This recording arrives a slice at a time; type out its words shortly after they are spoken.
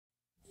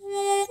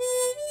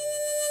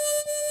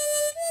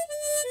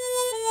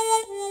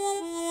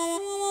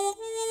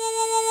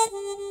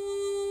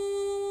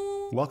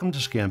Welcome to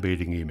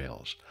Scambaiting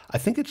Emails. I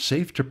think it's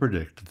safe to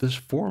predict this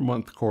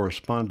 4-month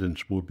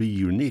correspondence will be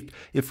unique,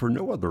 if for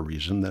no other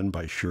reason than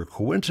by sheer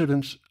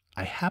coincidence,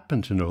 I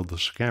happen to know the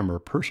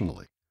scammer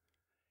personally.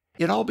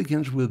 It all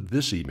begins with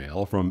this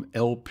email from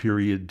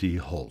L.D.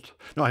 Holt.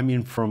 No, I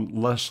mean from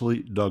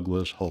Leslie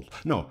Douglas Holt.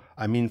 No,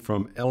 I mean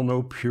from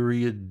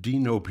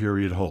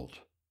L.D. Holt.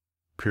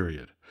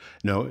 Period.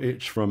 No,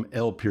 it's from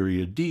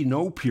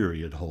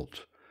L.D.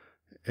 Holt.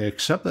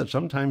 Except that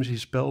sometimes he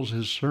spells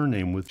his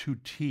surname with 2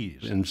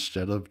 T's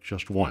instead of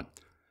just 1.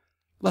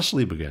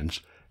 Leslie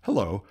begins,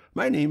 "Hello,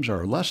 my names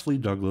are Leslie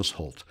Douglas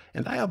Holt,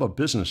 and I have a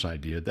business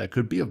idea that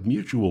could be of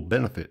mutual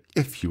benefit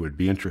if you would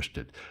be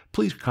interested.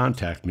 Please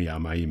contact me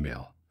on my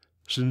email.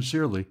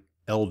 Sincerely,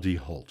 L.D.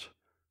 Holt."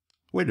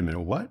 Wait a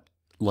minute, what?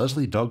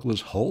 Leslie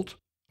Douglas Holt?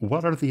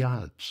 What are the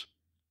odds?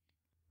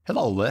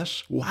 Hello,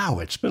 Les. Wow,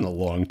 it's been a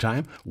long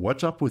time.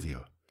 What's up with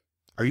you?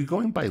 Are you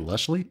going by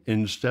Leslie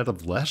instead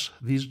of Les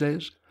these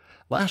days?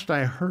 Last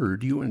I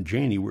heard, you and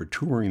Janie were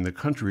touring the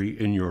country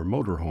in your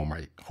motorhome.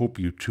 I hope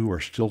you two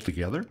are still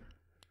together?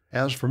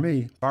 As for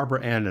me,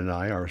 Barbara Ann and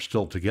I are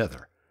still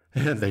together,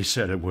 and they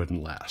said it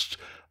wouldn't last.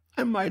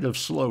 I might have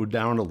slowed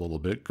down a little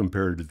bit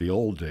compared to the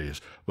old days,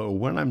 but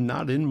when I'm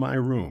not in my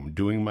room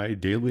doing my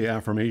daily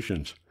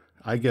affirmations,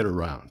 I get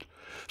around.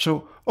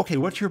 So, okay,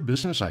 what's your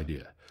business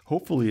idea?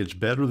 Hopefully it's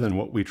better than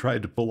what we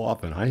tried to pull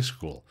off in high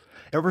school.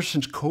 Ever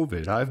since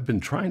COVID, I've been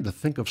trying to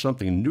think of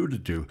something new to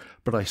do,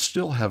 but I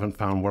still haven't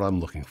found what I'm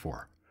looking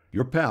for.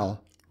 Your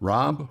pal,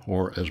 Rob,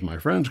 or as my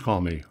friends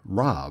call me,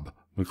 Rob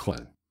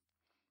McClin.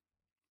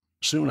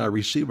 Soon I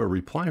receive a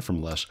reply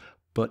from Les,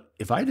 but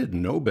if I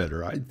didn't know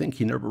better, I'd think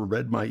he never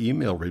read my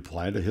email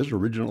reply to his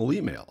original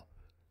email.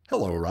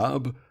 "Hello,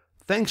 Rob.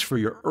 Thanks for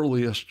your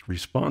earliest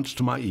response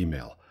to my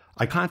email.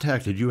 I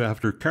contacted you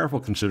after careful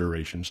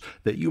considerations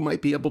that you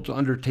might be able to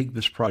undertake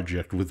this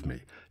project with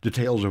me,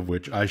 details of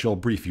which I shall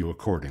brief you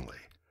accordingly.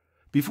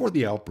 Before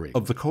the outbreak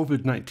of the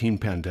COVID-19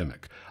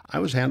 pandemic, I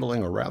was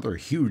handling a rather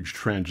huge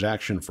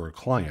transaction for a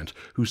client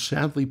who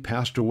sadly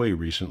passed away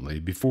recently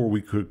before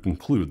we could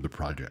conclude the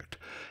project.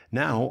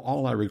 Now,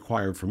 all I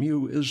require from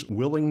you is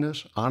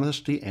willingness,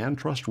 honesty, and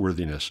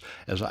trustworthiness,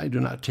 as I do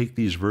not take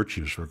these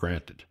virtues for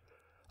granted.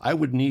 I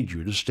would need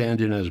you to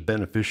stand in as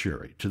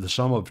beneficiary to the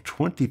sum of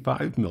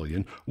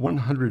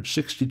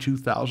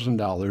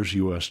 $25,162,000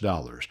 US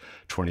dollars,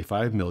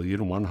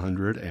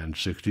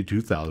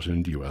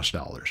 $25,162,000 US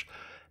dollars.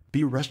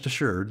 Be rest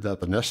assured that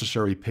the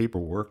necessary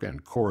paperwork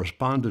and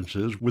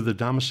correspondences with the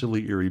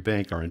domiciliary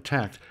bank are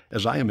intact,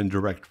 as I am in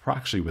direct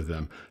proxy with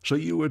them, so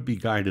you would be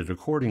guided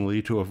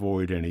accordingly to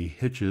avoid any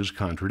hitches,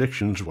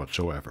 contradictions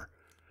whatsoever.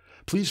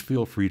 Please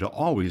feel free to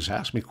always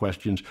ask me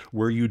questions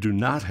where you do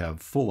not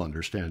have full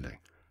understanding.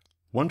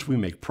 Once we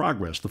make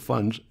progress, the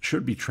funds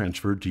should be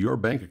transferred to your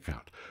bank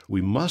account.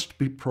 We must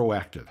be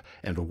proactive,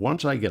 and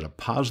once I get a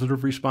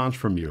positive response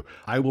from you,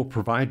 I will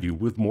provide you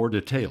with more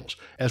details,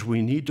 as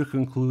we need to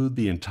conclude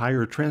the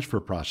entire transfer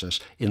process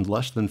in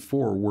less than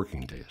 4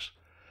 working days.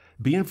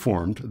 Be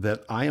informed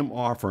that I am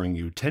offering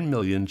you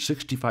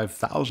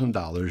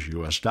 $10,065,000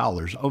 US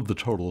dollars of the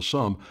total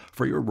sum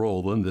for your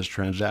role in this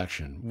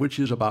transaction, which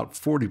is about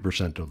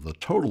 40% of the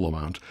total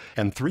amount,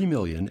 and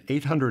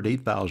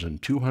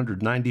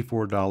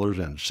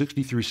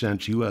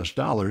 $3,808,294.63 US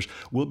dollars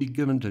will be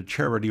given to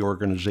charity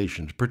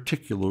organizations,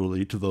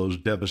 particularly to those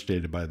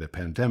devastated by the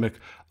pandemic,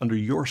 under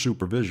your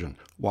supervision,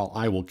 while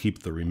I will keep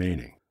the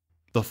remaining.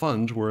 The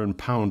funds were in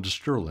pound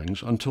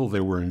sterlings until they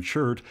were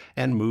insured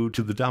and moved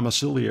to the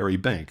domiciliary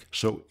bank,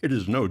 so it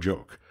is no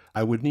joke.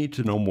 I would need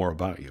to know more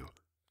about you.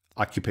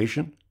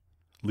 Occupation?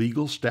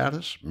 Legal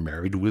status?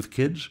 Married with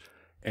kids?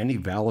 Any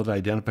valid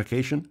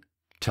identification?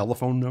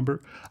 Telephone number?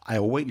 I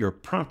await your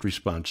prompt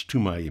response to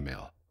my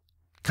email.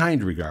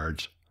 Kind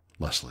regards,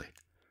 Leslie.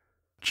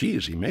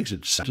 Geez, he makes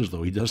it sound as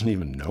though he doesn't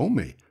even know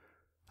me.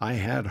 I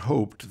had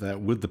hoped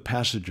that with the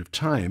passage of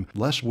time,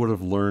 Les would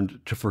have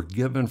learned to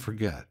forgive and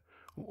forget.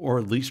 Or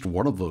at least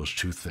one of those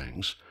 2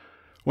 things.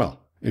 Well,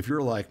 if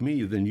you're like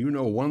me, then you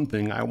know one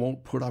thing I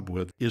won't put up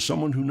with is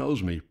someone who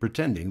knows me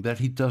pretending that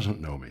he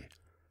doesn't know me.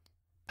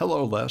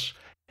 Hello, Les.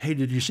 Hey,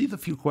 did you see the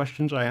few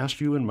questions I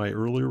asked you in my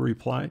earlier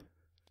reply?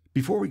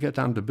 Before we get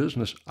down to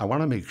business, I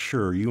want to make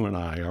sure you and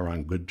I are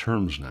on good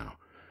terms now.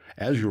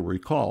 As you'll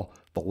recall,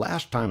 the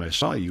last time I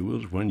saw you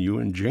was when you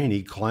and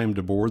Janie climbed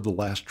aboard the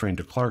last train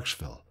to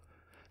Clarksville.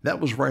 That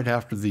was right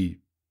after the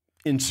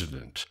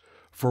incident,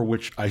 for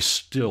which I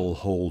still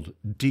hold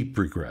deep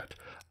regret.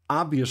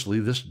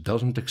 Obviously, this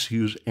doesn't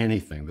excuse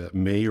anything that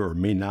may or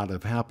may not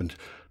have happened,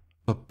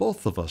 but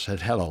both of us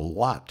had a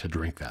lot to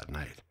drink that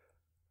night.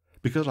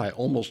 Because I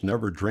almost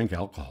never drink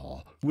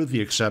alcohol, with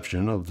the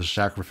exception of the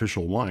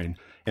sacrificial wine,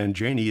 and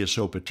Janie is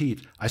so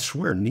petite, I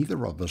swear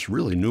neither of us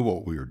really knew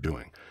what we were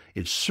doing.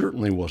 It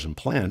certainly wasn't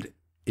planned.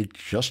 It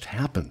just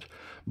happened.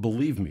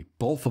 Believe me,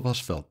 both of us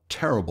felt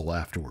terrible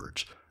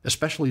afterwards,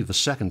 especially the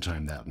second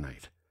time that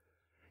night.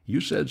 You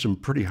said some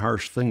pretty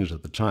harsh things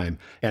at the time,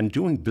 and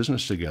doing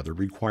business together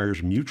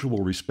requires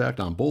mutual respect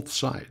on both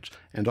sides,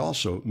 and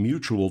also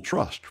mutual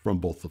trust from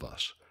both of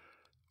us.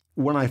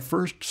 When I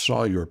first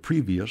saw your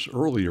previous,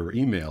 earlier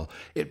email,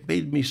 it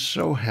made me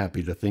so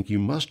happy to think you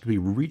must be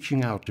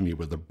reaching out to me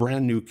with a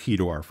brand new key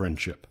to our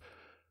friendship.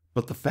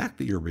 But the fact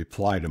that your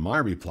reply to my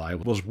reply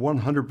was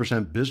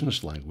 100%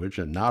 business language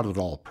and not at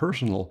all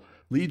personal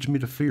leads me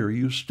to fear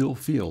you still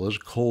feel as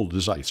cold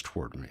as ice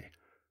toward me.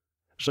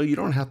 So you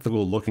don't have to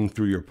go looking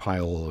through your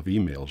pile of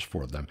emails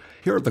for them.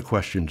 Here are the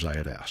questions I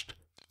had asked.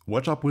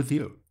 What's up with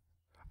you?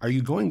 Are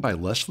you going by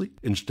Leslie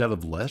instead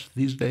of Les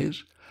these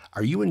days?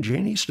 Are you and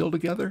Janie still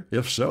together?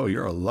 If so,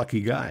 you're a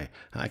lucky guy.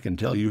 I can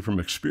tell you from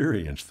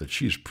experience that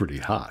she's pretty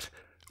hot.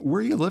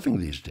 Where are you living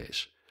these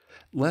days?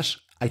 Les,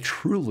 I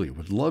truly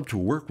would love to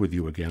work with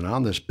you again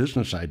on this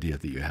business idea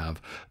that you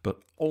have, but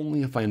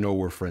only if I know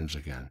we're friends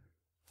again.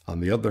 On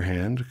the other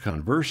hand,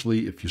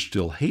 conversely, if you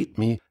still hate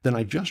me, then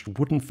I just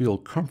wouldn't feel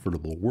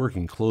comfortable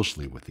working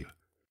closely with you.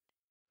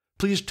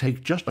 Please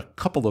take just a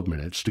couple of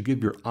minutes to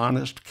give your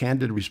honest,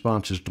 candid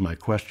responses to my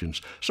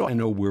questions so I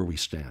know where we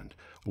stand.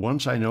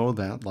 Once I know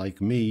that, like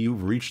me,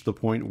 you've reached the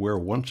point where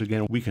once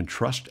again we can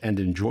trust and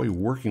enjoy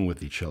working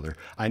with each other,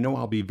 I know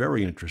I'll be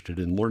very interested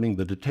in learning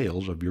the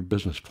details of your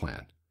business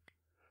plan.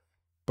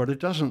 But it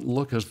doesn't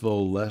look as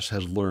though Les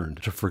has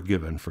learned to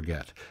forgive and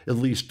forget, at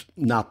least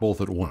not both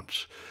at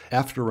once.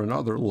 After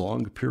another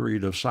long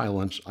period of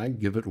silence, I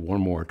give it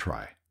one more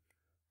try.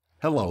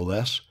 Hello,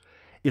 Les.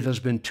 It has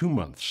been 2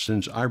 months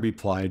since I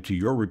replied to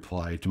your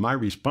reply to my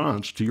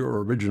response to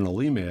your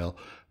original email,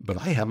 but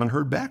I haven't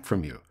heard back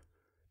from you.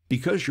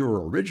 Because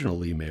your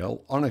original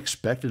email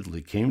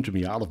unexpectedly came to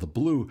me out of the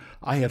blue,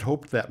 I had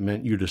hoped that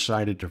meant you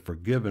decided to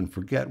forgive and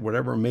forget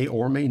whatever may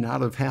or may not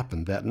have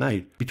happened that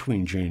night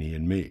between Janie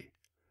and me.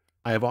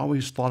 I have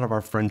always thought of our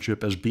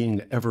friendship as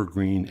being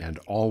evergreen and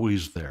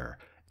always there,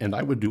 and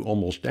I would do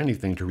almost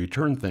anything to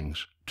return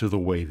things to the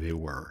way they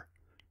were.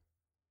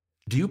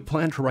 Do you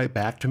plan to write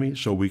back to me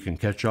so we can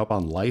catch up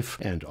on life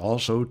and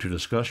also to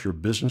discuss your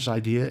business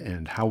idea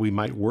and how we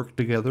might work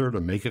together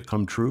to make it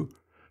come true?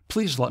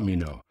 Please let me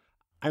know.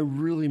 I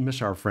really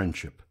miss our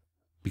friendship,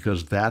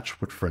 because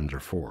that's what friends are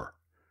for.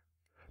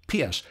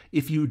 P.S.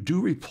 If you do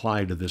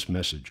reply to this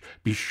message,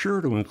 be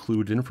sure to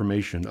include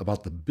information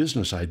about the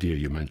business idea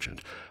you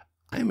mentioned.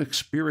 I'm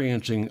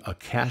experiencing a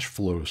cash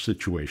flow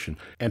situation,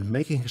 and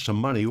making some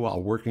money while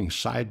working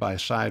side by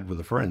side with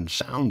a friend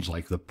sounds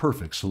like the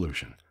perfect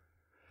solution.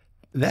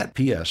 That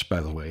P.S., by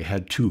the way,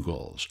 had 2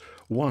 goals.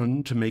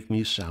 One, to make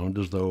me sound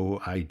as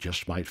though I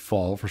just might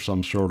fall for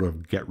some sort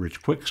of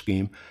get-rich-quick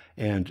scheme,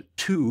 and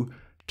 2,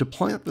 to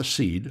plant the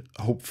seed,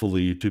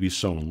 hopefully to be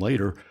sown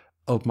later,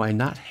 of my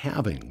not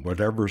having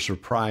whatever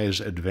surprise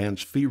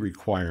advance fee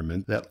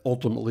requirement that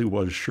ultimately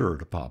was sure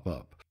to pop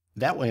up.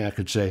 That way I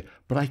could say,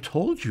 but I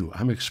told you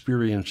I'm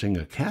experiencing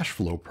a cash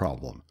flow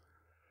problem.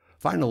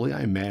 Finally,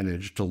 I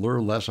managed to lure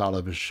Les out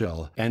of his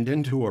shell and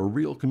into a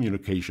real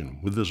communication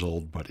with his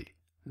old buddy.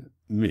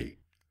 Me.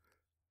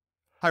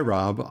 Hi,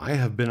 Rob. I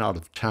have been out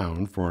of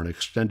town for an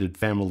extended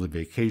family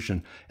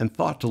vacation and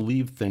thought to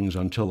leave things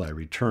until I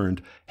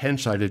returned,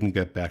 hence I didn't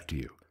get back to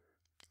you.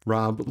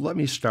 Rob, let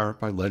me start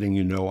by letting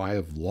you know I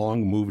have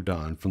long moved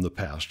on from the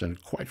past,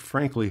 and quite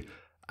frankly,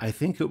 I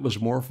think it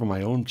was more for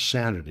my own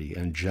sanity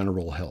and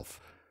general health.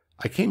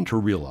 I came to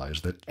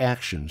realize that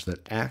actions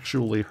that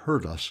actually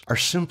hurt us are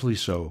simply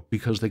so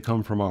because they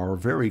come from our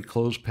very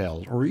close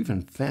pals or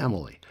even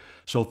family.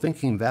 So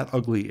thinking that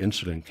ugly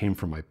incident came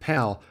from my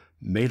pal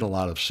made a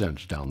lot of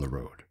sense down the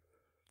road.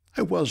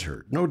 I was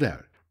hurt, no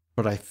doubt,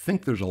 but I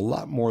think there's a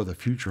lot more the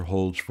future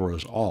holds for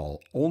us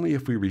all, only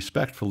if we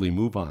respectfully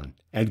move on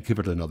and give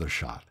it another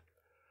shot.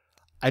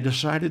 I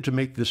decided to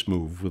make this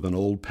move with an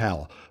old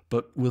pal,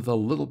 but with a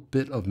little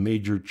bit of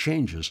major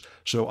changes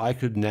so I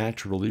could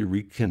naturally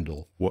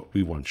rekindle what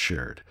we once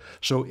shared.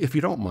 So if you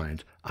don't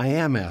mind, I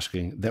am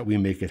asking that we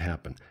make it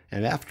happen,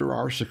 and after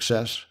our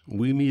success,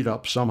 we meet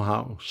up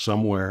somehow,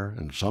 somewhere,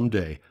 and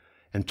someday,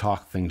 and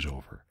talk things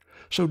over.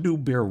 So do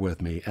bear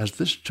with me, as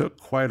this took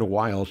quite a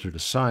while to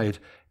decide,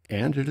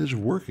 and it is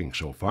working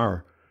so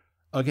far.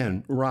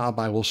 Again, Rob,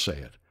 I will say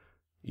it.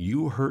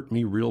 You hurt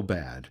me real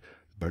bad,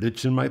 but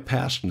it's in my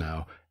past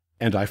now,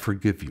 and I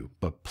forgive you,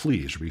 but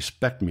please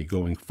respect me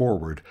going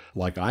forward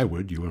like I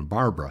would you and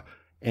Barbara,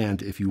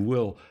 and if you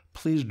will,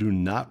 please do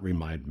not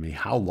remind me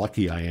how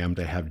lucky I am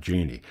to have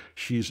Janie.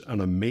 She's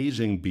an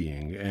amazing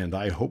being, and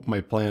I hope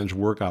my plans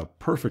work out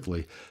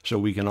perfectly so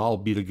we can all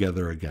be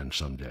together again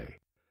someday.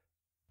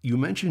 You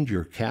mentioned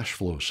your cash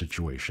flow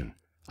situation.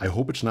 I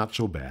hope it's not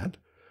so bad.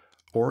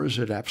 Or is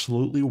it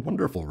absolutely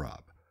wonderful,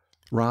 Rob?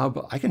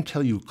 Rob, I can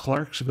tell you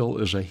Clarksville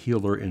is a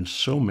healer in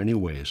so many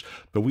ways,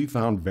 but we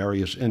found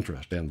various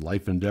interests and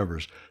life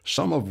endeavors,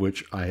 some of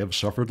which I have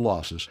suffered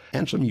losses,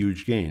 and some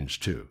huge gains,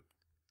 too.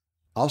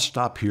 I'll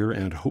stop here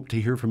and hope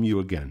to hear from you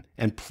again,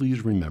 and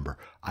please remember,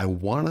 I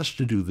want us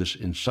to do this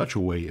in such a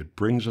way it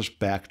brings us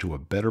back to a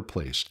better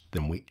place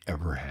than we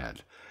ever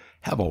had.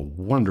 Have a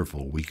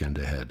wonderful weekend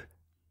ahead.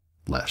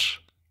 Les.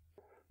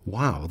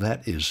 Wow,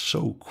 that is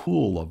so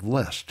cool of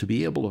Les to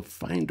be able to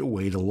find a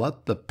way to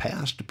let the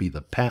past be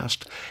the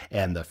past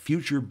and the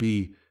future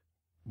be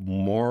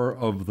more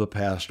of the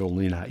past,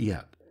 only not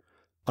yet.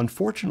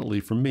 Unfortunately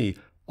for me,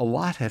 A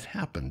lot had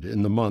happened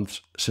in the months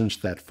since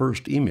that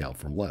first email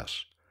from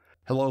Les.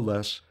 Hello,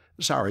 Les.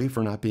 Sorry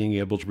for not being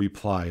able to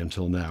reply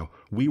until now.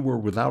 We were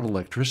without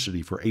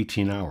electricity for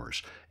 18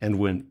 hours, and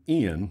when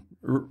Ian,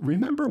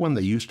 remember when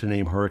they used to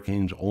name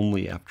hurricanes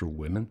only after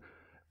women?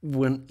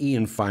 When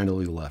Ian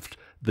finally left,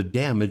 the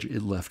damage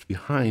it left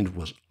behind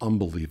was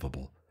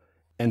unbelievable.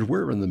 And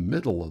we're in the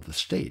middle of the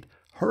state.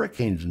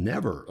 Hurricanes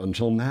never,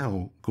 until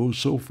now, go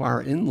so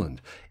far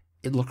inland.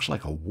 It looks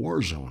like a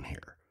war zone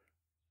here.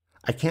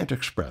 I can't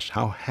express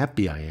how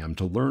happy I am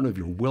to learn of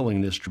your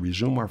willingness to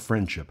resume our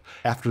friendship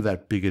after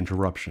that big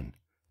interruption.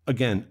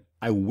 Again,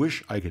 I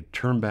wish I could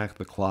turn back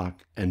the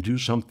clock and do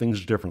some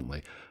things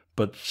differently,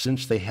 but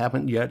since they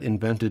haven't yet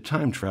invented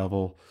time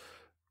travel,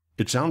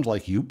 it sounds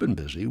like you've been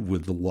busy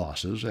with the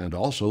losses and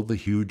also the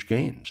huge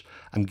gains.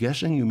 I'm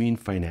guessing you mean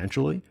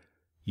financially?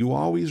 You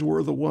always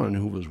were the one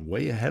who was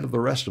way ahead of the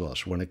rest of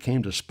us when it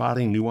came to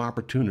spotting new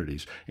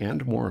opportunities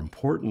and, more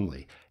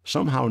importantly,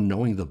 somehow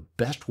knowing the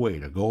best way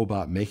to go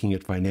about making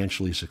it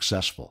financially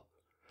successful.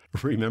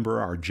 Remember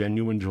our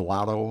genuine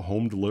gelato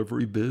home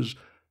delivery biz?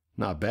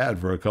 Not bad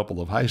for a couple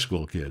of high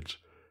school kids.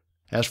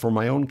 As for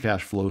my own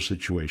cash flow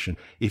situation,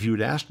 if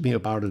you'd asked me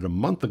about it a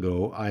month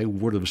ago, I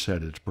would have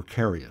said it's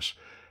precarious.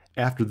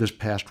 After this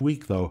past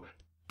week, though,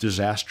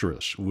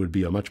 disastrous would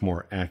be a much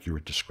more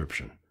accurate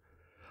description.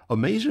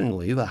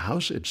 Amazingly, the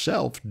house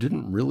itself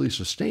didn't really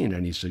sustain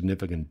any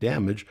significant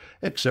damage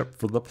except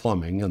for the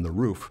plumbing and the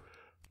roof.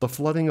 The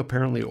flooding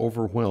apparently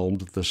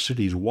overwhelmed the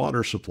city's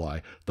water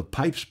supply, the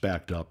pipes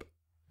backed up,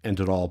 and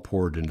it all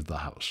poured into the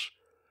house.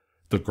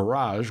 The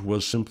garage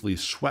was simply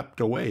swept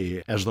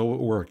away as though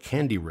it were a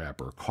candy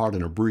wrapper caught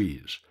in a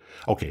breeze.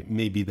 Okay,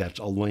 maybe that's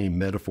a lame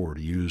metaphor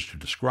to use to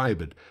describe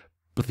it,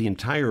 but the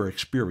entire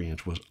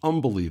experience was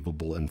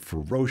unbelievable and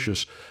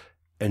ferocious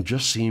and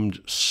just seemed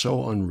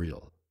so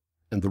unreal.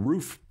 And the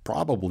roof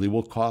probably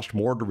will cost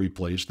more to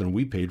replace than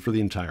we paid for the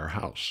entire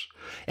house.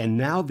 And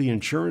now the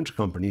insurance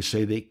companies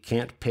say they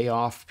can't pay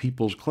off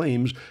people's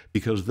claims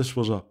because this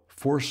was a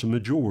force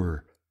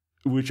majeure,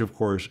 which of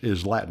course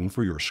is Latin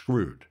for you're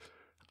screwed.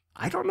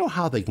 I don't know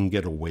how they can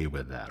get away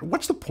with that.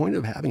 What's the point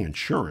of having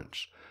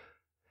insurance?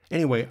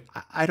 Anyway,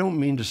 I don't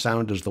mean to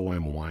sound as though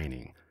I'm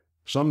whining.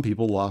 Some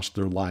people lost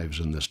their lives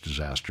in this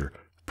disaster.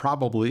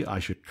 Probably I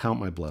should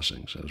count my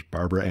blessings, as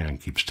Barbara Ann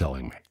keeps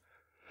telling me.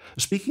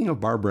 Speaking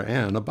of Barbara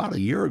Ann, about a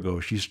year ago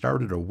she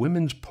started a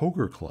women's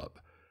poker club.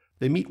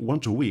 They meet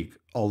once a week,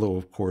 although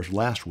of course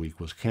last week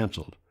was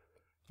canceled.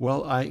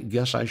 Well, I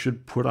guess I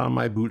should put on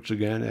my boots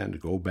again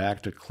and go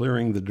back to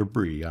clearing the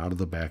debris out of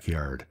the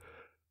backyard.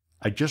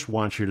 I just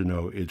want you to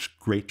know it's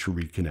great to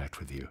reconnect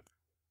with you.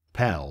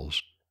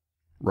 Pals,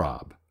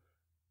 Rob.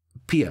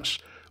 P.S.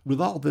 With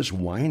all this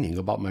whining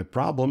about my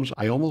problems,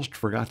 I almost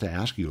forgot to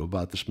ask you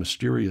about this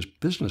mysterious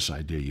business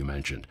idea you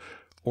mentioned.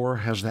 Or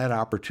has that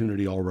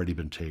opportunity already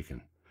been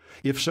taken?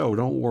 If so,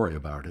 don't worry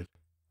about it.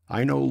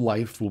 I know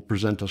life will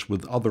present us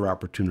with other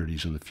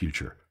opportunities in the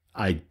future.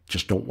 I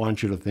just don't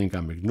want you to think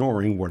I'm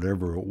ignoring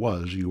whatever it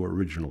was you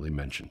originally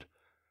mentioned.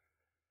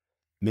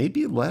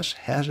 Maybe Les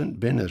hasn't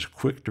been as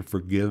quick to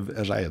forgive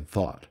as I had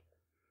thought.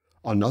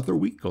 Another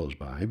week goes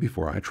by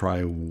before I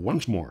try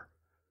once more.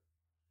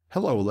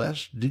 Hello,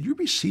 Les. Did you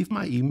receive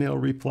my email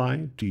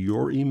reply to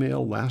your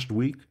email last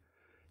week?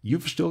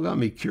 You've still got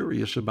me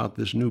curious about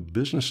this new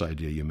business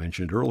idea you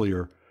mentioned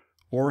earlier,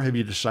 or have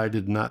you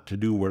decided not to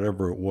do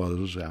whatever it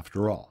was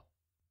after all?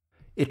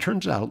 It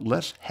turns out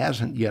Les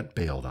hasn't yet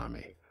bailed on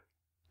me.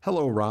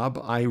 Hello, Rob.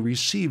 I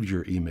received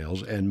your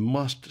emails and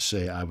must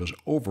say I was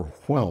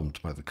overwhelmed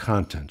by the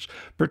contents,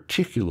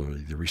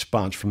 particularly the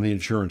response from the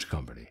insurance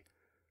company.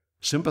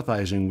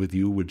 Sympathizing with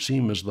you would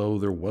seem as though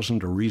there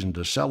wasn't a reason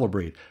to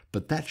celebrate,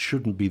 but that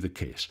shouldn't be the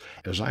case,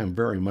 as I am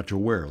very much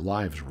aware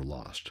lives were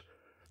lost.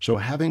 So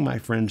having my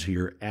friends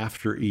here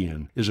after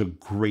Ian is a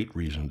great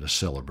reason to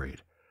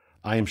celebrate.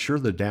 I am sure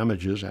the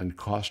damages and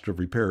cost of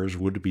repairs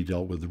would be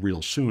dealt with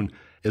real soon,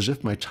 as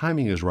if my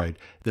timing is right,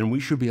 then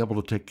we should be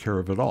able to take care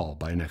of it all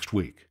by next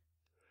week.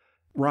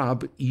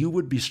 Rob, you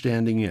would be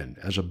standing in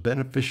as a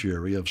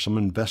beneficiary of some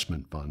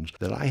investment funds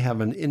that I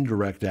have an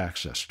indirect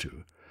access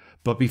to.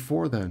 But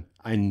before then,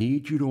 I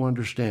need you to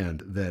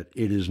understand that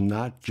it is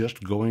not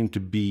just going to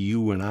be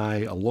you and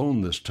I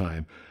alone this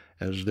time,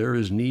 as there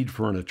is need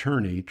for an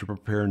attorney to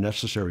prepare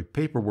necessary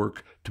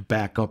paperwork to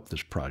back up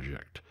this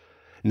project.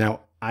 Now,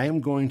 I am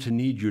going to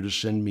need you to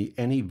send me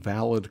any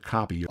valid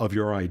copy of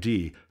your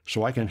ID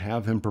so I can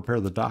have him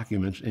prepare the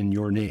documents in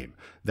your name,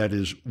 that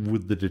is,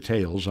 with the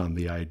details on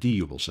the ID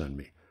you will send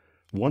me.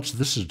 Once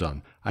this is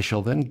done, I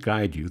shall then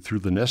guide you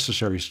through the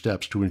necessary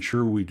steps to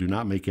ensure we do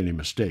not make any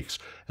mistakes,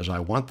 as I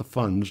want the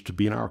funds to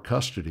be in our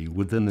custody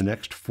within the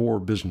next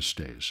 4 business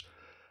days.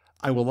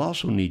 I will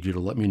also need you to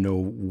let me know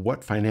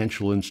what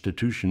financial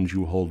institutions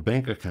you hold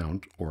bank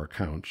account or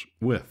accounts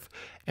with,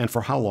 and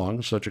for how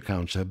long such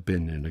accounts have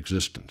been in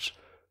existence.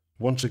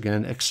 Once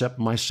again, accept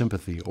my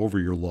sympathy over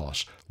your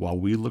loss while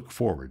we look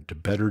forward to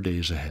better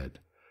days ahead.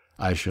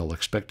 I shall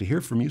expect to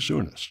hear from you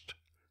soonest.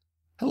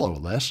 Hello,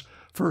 Les.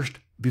 First,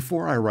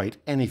 Before I write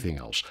anything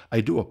else,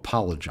 I do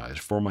apologize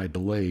for my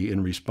delay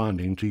in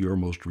responding to your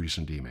most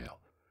recent email.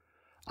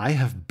 I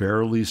have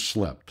barely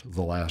slept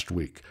the last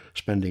week,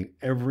 spending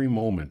every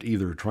moment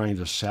either trying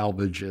to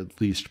salvage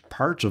at least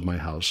parts of my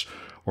house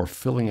or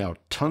filling out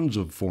tons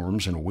of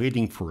forms and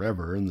waiting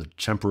forever in the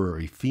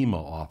temporary FEMA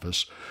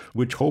office,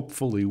 which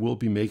hopefully will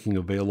be making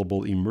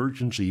available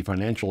emergency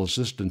financial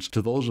assistance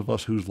to those of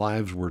us whose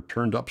lives were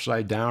turned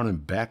upside down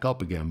and back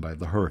up again by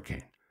the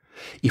hurricane.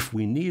 If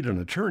we need an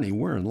attorney,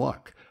 we're in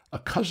luck. A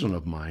cousin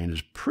of mine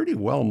is pretty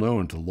well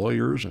known to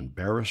lawyers and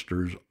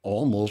barristers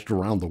almost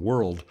around the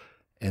world,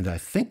 and I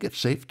think it's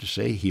safe to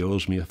say he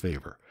owes me a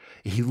favor.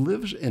 He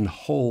lives in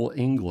Hull,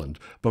 England,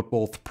 but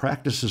both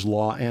practices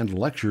law and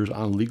lectures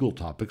on legal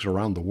topics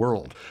around the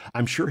world.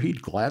 I'm sure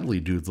he'd gladly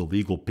do the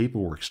legal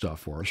paperwork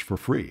stuff for us for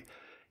free.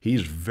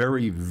 He's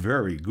very,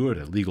 very good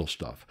at legal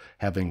stuff,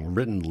 having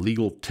written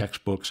legal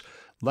textbooks,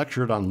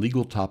 lectured on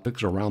legal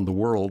topics around the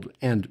world,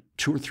 and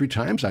 2 or 3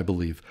 times, I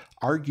believe,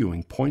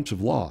 arguing points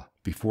of law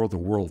before the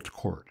World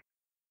Court.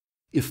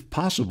 If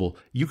possible,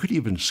 you could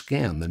even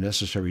scan the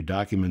necessary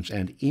documents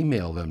and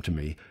email them to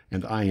me,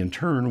 and I in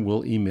turn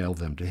will email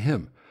them to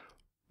him.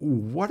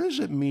 What does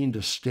it mean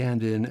to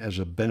stand in as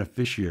a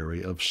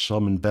beneficiary of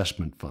some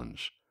investment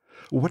funds?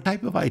 What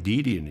type of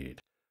ID do you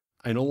need?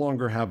 I no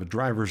longer have a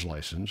driver's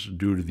license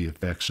due to the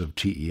effects of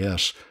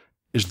TES.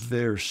 Is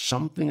there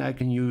something I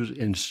can use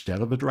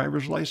instead of a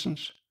driver's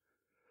license?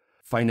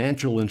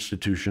 Financial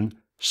institution,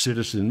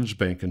 Citizens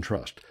Bank and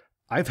Trust.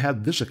 I've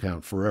had this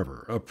account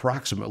forever,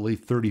 approximately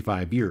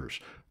 35 years,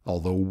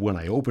 although when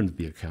I opened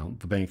the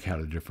account, the bank had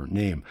a different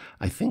name.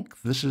 I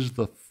think this is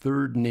the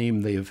 3rd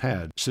name they have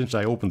had since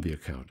I opened the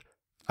account.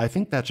 I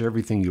think that's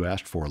everything you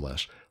asked for,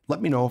 Les.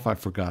 Let me know if I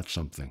forgot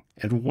something.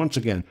 And once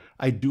again,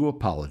 I do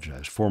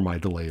apologize for my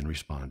delay in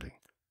responding.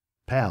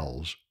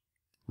 Pals,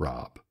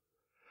 Rob.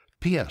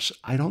 P.S.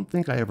 I don't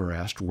think I ever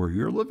asked where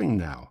you're living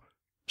now.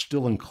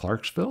 Still in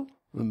Clarksville?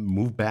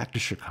 Moved back to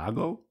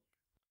Chicago?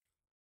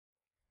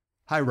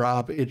 Hi,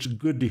 Rob. It's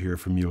good to hear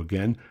from you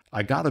again.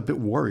 I got a bit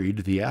worried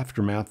the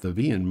aftermath of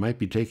Ian might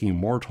be taking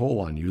more toll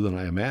on you than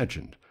I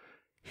imagined.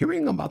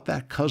 Hearing about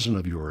that cousin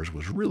of yours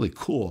was really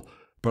cool,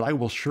 but I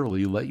will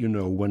surely let you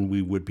know when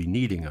we would be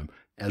needing him,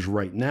 as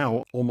right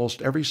now,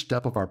 almost every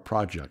step of our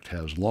project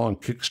has long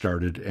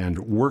kick-started and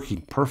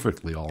working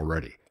perfectly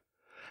already.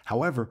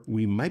 However,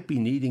 we might be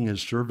needing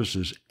his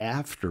services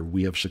after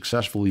we have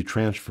successfully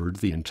transferred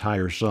the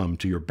entire sum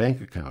to your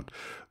bank account,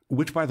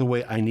 which, by the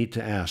way, I need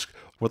to ask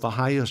what the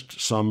highest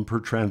sum per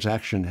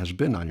transaction has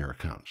been on your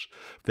accounts.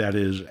 That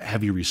is,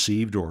 have you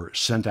received or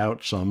sent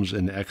out sums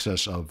in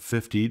excess of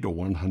 50 to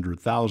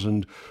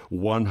 100,000,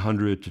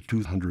 100 to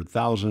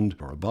 200,000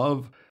 or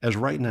above? As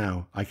right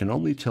now, I can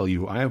only tell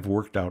you I have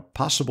worked out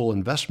possible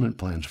investment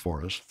plans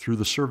for us through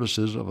the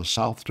services of a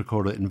South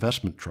Dakota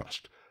investment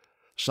trust.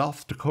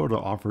 South Dakota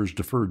offers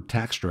deferred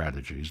tax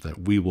strategies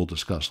that we will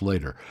discuss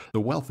later.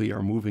 The wealthy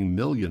are moving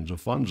millions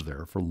of funds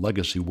there for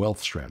legacy wealth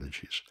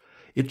strategies.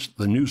 It's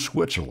the new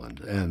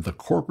Switzerland, and the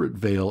corporate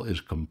veil is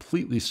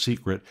completely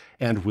secret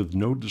and with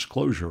no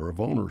disclosure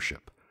of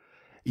ownership.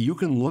 You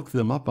can look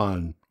them up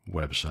on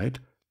website,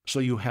 so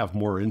you have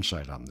more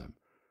insight on them.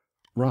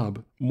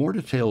 Rob, more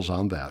details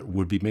on that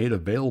would be made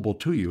available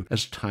to you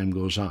as time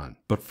goes on.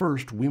 But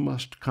first, we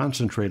must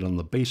concentrate on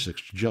the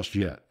basics just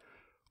yet.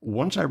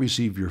 Once I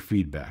receive your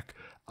feedback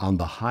on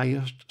the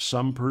highest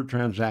sum per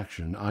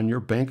transaction on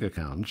your bank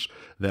accounts,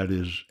 that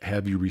is,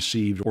 have you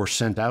received or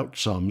sent out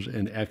sums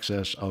in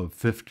excess of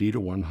 50 to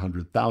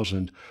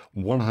 100,000,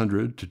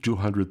 100 to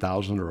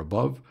 200,000 or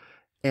above,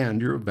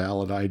 and your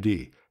valid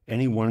ID.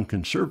 Anyone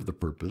can serve the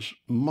purpose,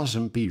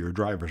 mustn't be your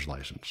driver's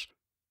license.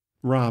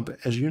 Rob,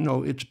 as you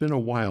know, it's been a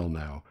while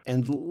now,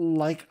 and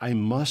like I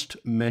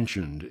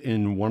mentioned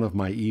in one of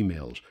my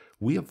emails,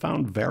 we have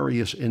found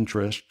various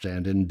interests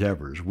and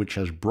endeavors, which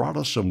has brought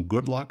us some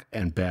good luck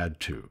and bad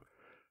too.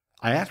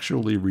 I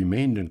actually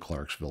remained in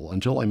Clarksville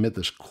until I met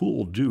this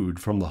cool dude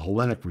from the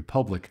Hellenic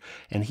Republic,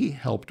 and he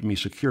helped me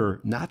secure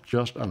not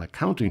just an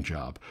accounting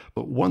job,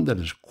 but one that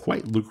is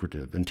quite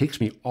lucrative and takes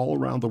me all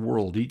around the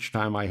world each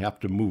time I have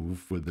to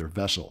move with their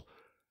vessel.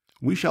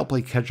 We shall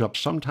play catch-up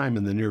sometime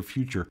in the near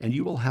future, and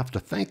you will have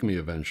to thank me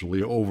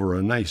eventually over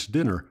a nice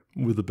dinner,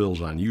 with the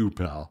bills on you,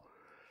 pal.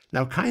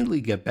 Now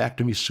kindly get back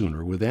to me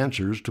sooner with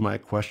answers to my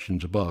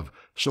questions above,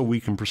 so we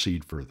can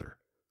proceed further.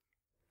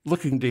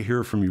 Looking to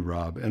hear from you,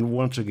 Rob, and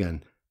once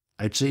again,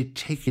 I'd say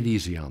take it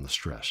easy on the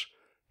stress.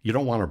 You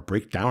don't want to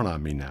break down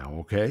on me now,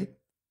 okay?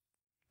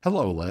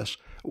 Hello, Les.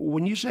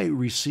 When you say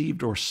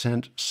received or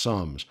sent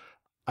sums,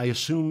 I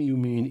assume you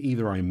mean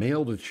either I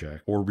mailed a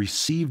check or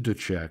received a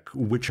check,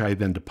 which I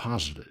then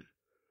deposited.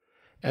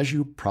 As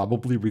you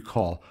probably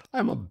recall,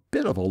 I'm a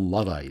bit of a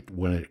Luddite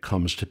when it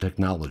comes to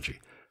technology.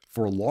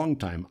 For a long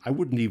time, I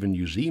wouldn't even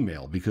use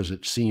email because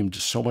it seemed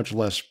so much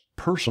less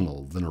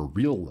personal than a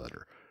real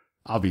letter.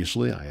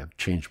 Obviously, I have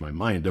changed my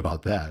mind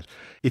about that.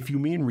 If you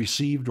mean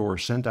received or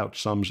sent out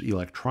sums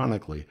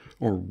electronically,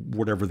 or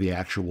whatever the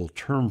actual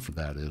term for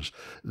that is,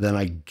 then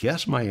I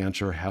guess my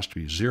answer has to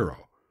be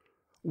zero.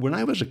 When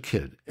I was a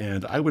kid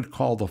and I would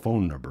call the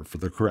phone number for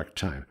the correct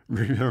time,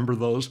 remember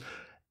those?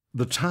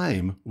 The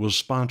time was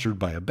sponsored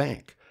by a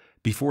bank.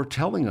 Before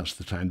telling us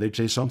the time, they'd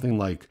say something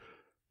like,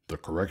 "The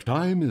correct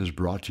time is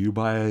brought to you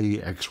by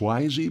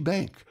XYZ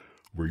Bank,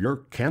 where your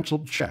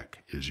canceled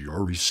check is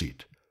your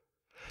receipt."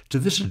 To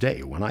this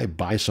day, when I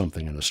buy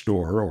something in a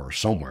store or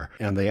somewhere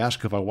and they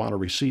ask if I want a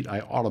receipt,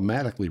 I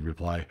automatically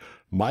reply,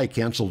 "My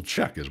canceled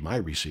check is my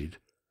receipt."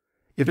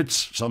 If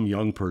it's some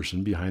young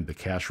person behind the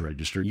cash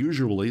register,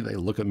 usually they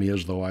look at me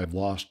as though I've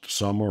lost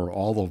some or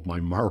all of my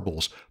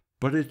marbles.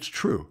 But it's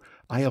true.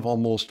 I have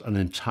almost an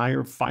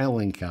entire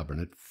filing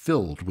cabinet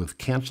filled with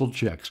canceled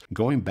checks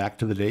going back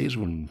to the days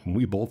when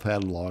we both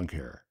had long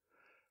hair.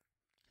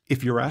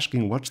 If you're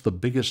asking what's the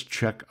biggest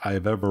check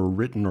I've ever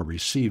written or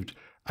received,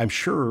 I'm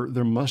sure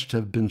there must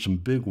have been some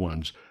big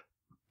ones,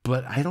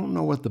 but I don't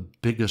know what the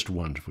biggest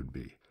ones would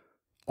be.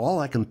 All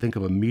I can think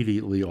of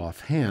immediately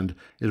offhand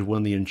is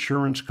when the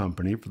insurance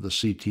company for the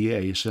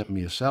CTA sent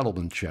me a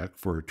settlement check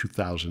for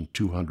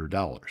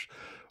 $2,200.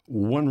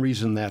 One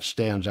reason that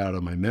stands out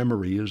in my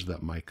memory is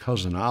that my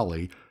cousin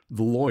Ollie,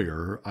 the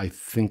lawyer I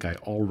think I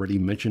already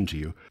mentioned to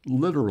you,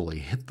 literally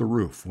hit the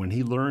roof when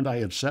he learned I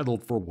had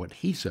settled for what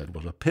he said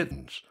was a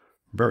pittance,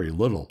 very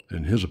little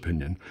in his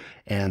opinion,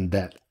 and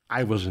that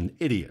I was an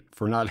idiot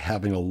for not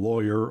having a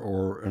lawyer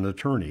or an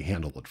attorney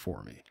handle it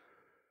for me.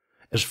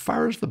 As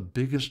far as the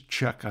biggest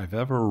check I've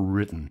ever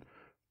written,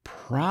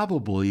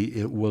 probably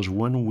it was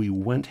when we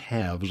went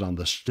halves on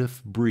the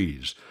Stiff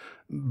Breeze.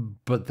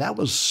 But that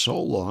was so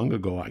long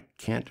ago I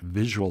can't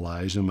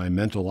visualize in my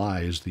mental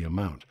eyes the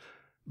amount.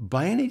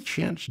 By any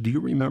chance, do you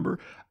remember?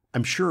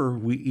 I'm sure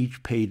we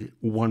each paid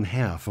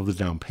 1/2 of the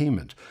down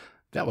payment.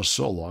 That was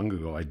so long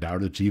ago I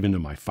doubt it's even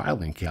in my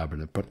filing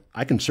cabinet, but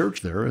I can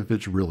search there if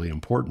it's really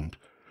important.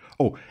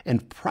 Oh,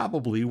 and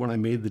probably when I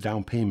made the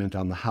down payment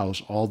on the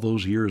house all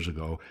those years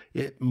ago,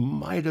 it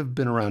might have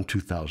been around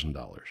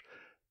 $2,000.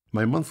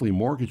 My monthly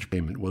mortgage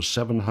payment was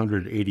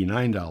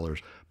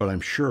 $789, but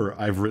I'm sure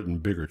I've written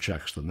bigger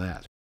checks than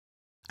that.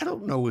 I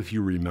don't know if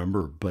you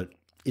remember, but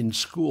in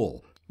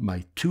school,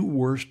 my two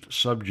worst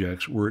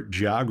subjects were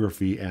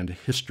geography and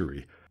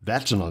history.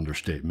 That's an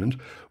understatement,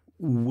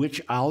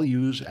 which I'll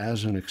use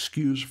as an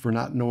excuse for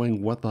not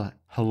knowing what the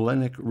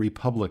Hellenic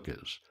Republic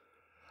is.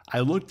 I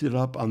looked it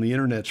up on the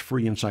internet's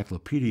free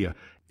encyclopedia.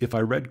 If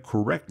I read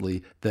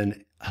correctly,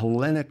 then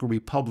Hellenic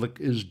Republic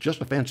is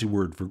just a fancy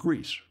word for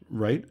Greece,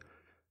 right?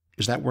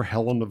 Is that where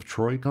Helen of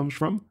Troy comes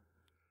from?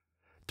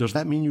 Does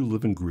that mean you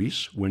live in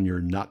Greece when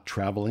you're not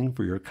traveling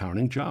for your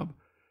accounting job?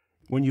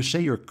 When you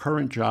say your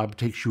current job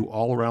takes you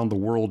all around the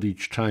world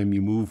each time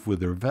you move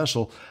with your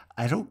vessel,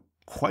 I don't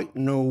quite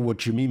know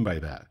what you mean by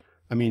that.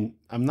 I mean,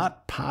 I'm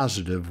not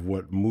positive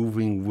what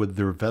moving with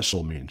their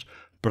vessel means,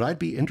 but I'd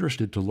be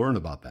interested to learn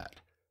about that.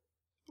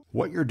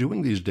 What you're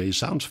doing these days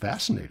sounds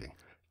fascinating.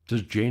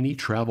 Does Janie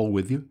travel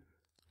with you?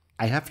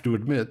 I have to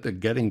admit that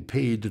getting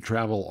paid to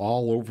travel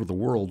all over the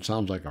world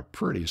sounds like a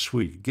pretty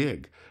sweet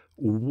gig.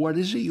 What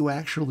is it you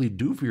actually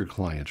do for your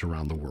clients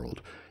around the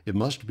world? It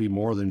must be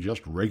more than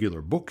just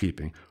regular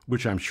bookkeeping,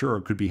 which I'm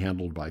sure could be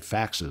handled by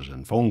faxes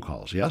and phone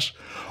calls, yes?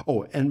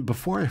 Oh, and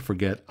before I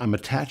forget, I'm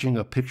attaching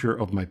a picture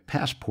of my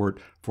passport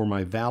for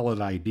my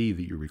valid ID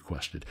that you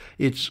requested.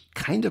 It's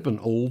kind of an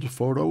old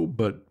photo,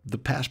 but the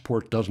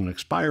passport doesn't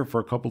expire for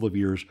a couple of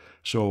years,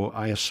 so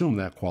I assume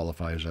that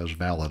qualifies as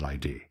valid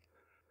ID.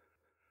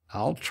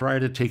 I'll try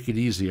to take it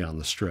easy on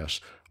the stress.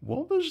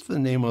 What was the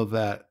name of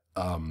that,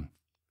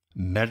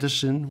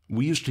 medicine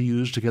we used to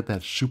use to get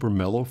that super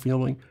mellow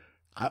feeling?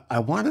 I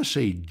want to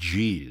say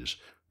G's,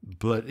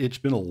 but it's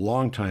been a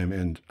long time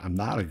and I'm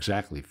not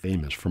exactly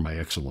famous for my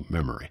excellent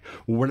memory.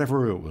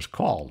 Whatever it was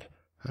called,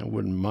 I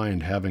wouldn't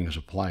mind having a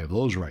supply of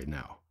those right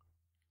now.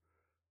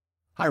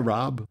 Hi,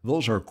 Rob.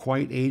 Those are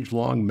quite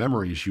age-long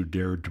memories you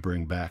dared to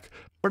bring back,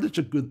 but it's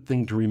a good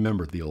thing to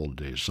remember the old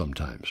days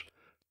sometimes.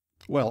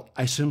 Well,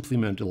 I simply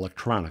meant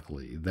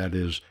electronically, that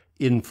is,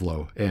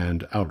 inflow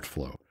and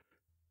outflow.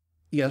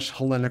 Yes,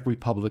 Hellenic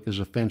Republic is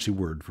a fancy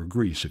word for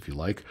Greece, if you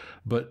like,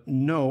 but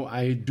no,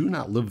 I do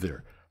not live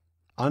there.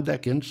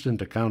 On-deck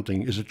instant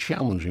accounting is a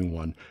challenging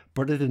one,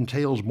 but it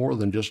entails more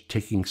than just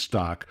taking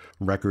stock,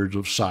 records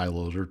of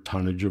silos, or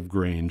tonnage of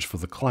grains for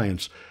the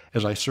clients,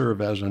 as I serve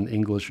as an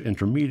English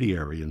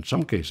intermediary in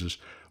some cases,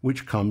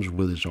 which comes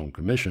with its own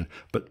commission,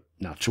 but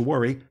not to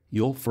worry,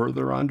 you'll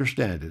further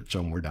understand it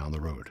somewhere down the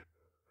road.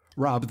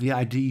 Rob, the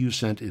ID you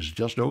sent is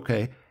just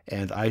okay,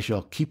 and I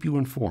shall keep you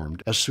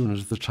informed as soon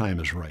as the time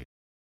is right.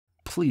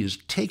 Please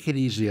take it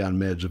easy on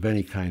meds of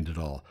any kind at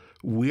all.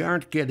 We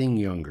aren't getting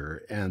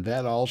younger, and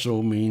that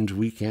also means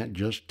we can't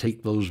just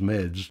take those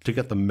meds to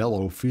get the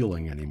mellow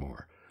feeling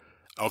anymore.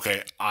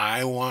 Okay,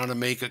 I want to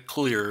make it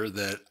clear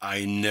that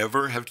I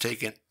never have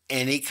taken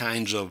any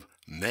kinds of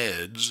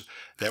meds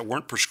that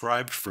weren't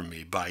prescribed for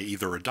me by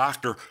either a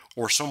doctor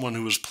or someone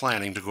who was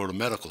planning to go to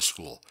medical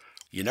school.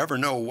 You never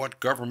know what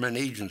government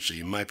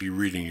agency might be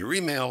reading your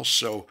emails,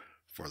 so,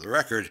 for the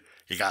record,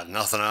 you got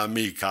nothing on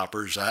me,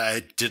 coppers.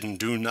 I didn't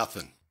do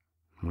nothing.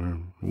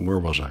 Where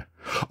was I?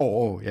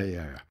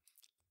 Yeah.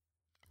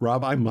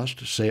 Rob, I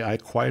must say I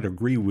quite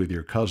agree with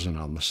your cousin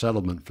on the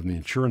settlement from the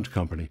insurance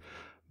company,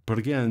 but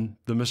again,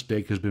 the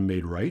mistake has been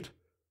made right.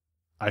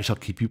 I shall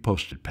keep you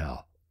posted,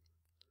 pal.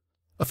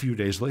 A few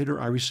days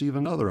later, I receive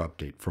another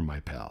update from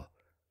my pal.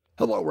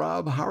 Hello,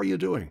 Rob. How are you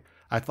doing?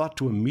 I thought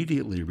to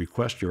immediately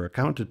request your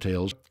account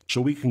details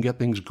so we can get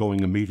things going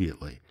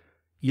immediately.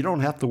 You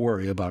don't have to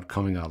worry about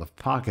coming out of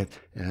pocket,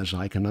 as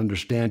I can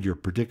understand your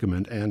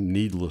predicament, and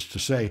needless to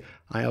say,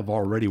 I have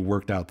already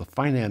worked out the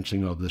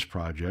financing of this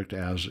project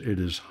as it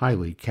is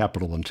highly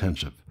capital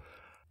intensive.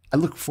 I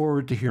look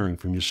forward to hearing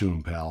from you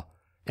soon, pal.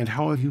 And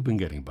how have you been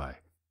getting by?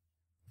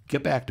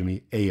 Get back to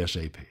me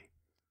ASAP.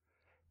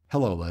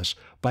 Hello, Les.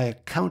 By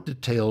account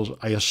details,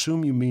 I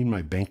assume you mean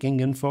my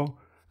banking info?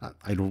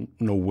 I don't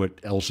know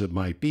what else it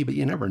might be, but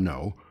you never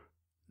know.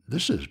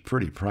 This is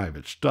pretty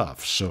private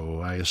stuff, so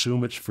I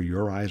assume it's for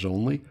your eyes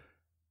only.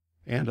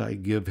 And I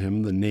give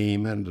him the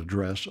name and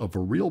address of a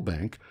real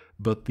bank,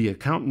 but the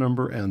account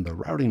number and the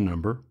routing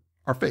number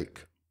are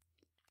fake.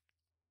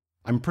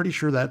 I'm pretty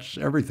sure that's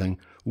everything.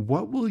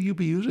 What will you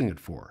be using it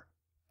for?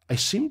 I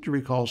seem to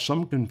recall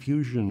some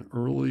confusion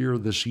earlier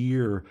this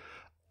year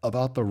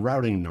about the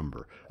routing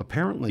number.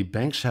 Apparently,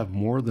 banks have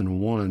more than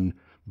one,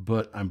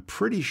 but I'm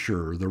pretty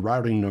sure the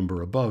routing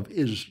number above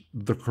is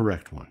the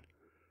correct one.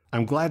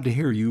 I'm glad to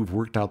hear you've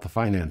worked out the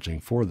financing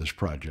for this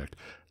project.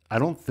 I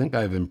don't think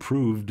I've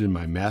improved in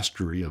my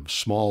mastery of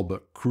small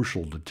but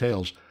crucial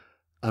details.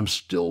 I'm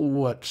still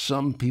what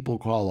some people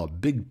call a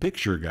big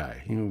picture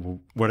guy,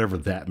 whatever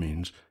that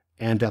means,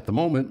 and at the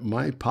moment,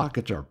 my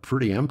pockets are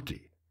pretty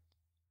empty.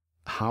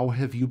 How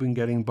have you been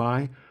getting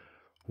by?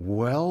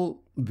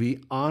 Well,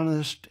 the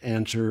honest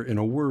answer in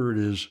a word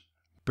is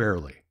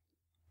barely.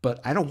 But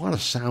I don't want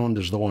to sound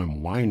as though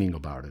I'm whining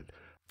about it.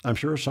 I'm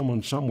sure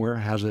someone somewhere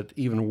has it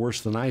even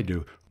worse than I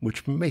do,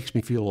 which makes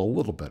me feel a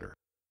little better.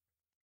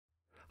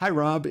 Hi,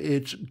 Rob.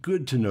 It's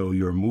good to know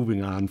you're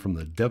moving on from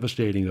the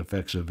devastating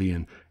effects of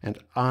Ian, and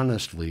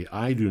honestly,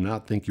 I do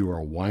not think you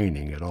are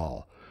whining at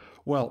all.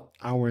 Well,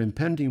 our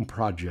impending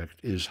project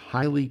is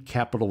highly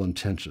capital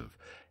intensive.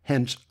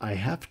 Hence, I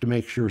have to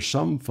make sure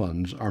some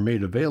funds are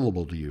made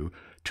available to you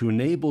to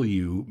enable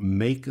you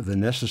make the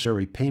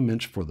necessary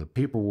payments for the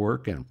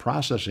paperwork and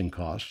processing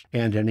costs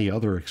and any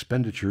other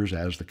expenditures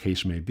as the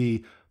case may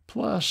be,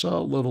 plus a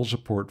little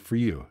support for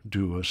you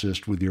to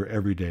assist with your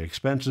everyday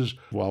expenses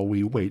while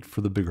we wait for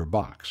the bigger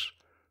box.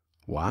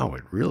 Wow,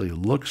 it really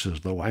looks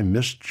as though I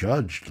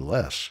misjudged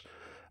Les.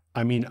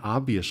 I mean,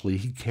 obviously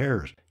he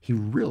cares. He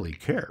really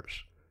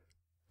cares.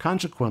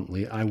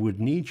 Consequently, I would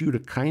need you to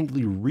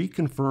kindly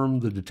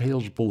reconfirm the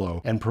details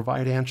below and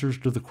provide answers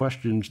to the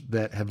questions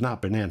that have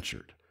not been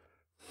answered.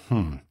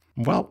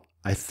 Well,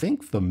 I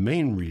think the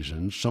main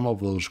reason some of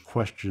those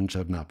questions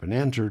have not been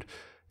answered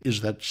is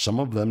that some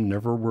of them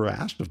never were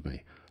asked of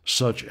me,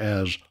 such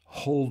as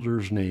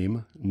holder's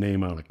name,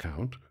 name on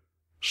account,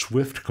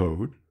 SWIFT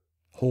code,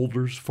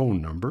 holder's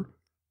phone number,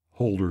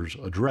 holder's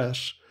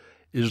address,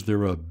 is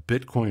there a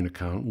Bitcoin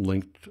account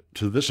linked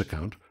to this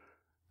account?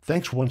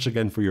 Thanks once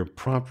again for your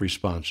prompt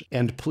response,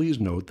 and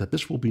please note that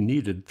this will be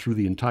needed through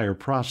the entire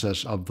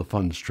process of the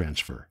funds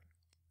transfer.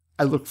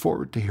 I look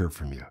forward to hear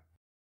from you.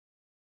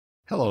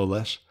 Hello,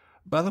 Les.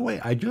 By the way,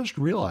 I just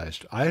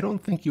realized I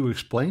don't think you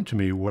explained to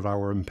me what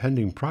our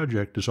impending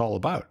project is all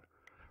about.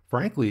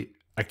 Frankly,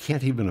 I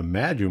can't even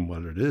imagine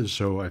what it is,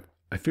 so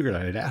I figured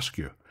I'd ask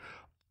you.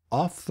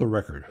 Off the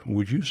record,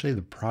 would you say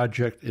the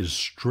project is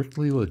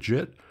strictly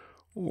legit,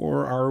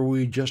 or are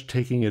we just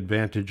taking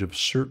advantage of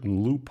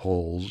certain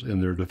loopholes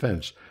in their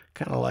defense,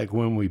 kind of like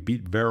when we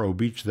beat Vero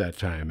Beach that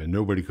time and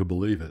nobody could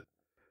believe it?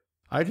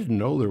 I didn't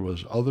know there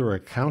was other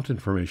account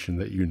information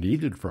that you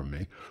needed from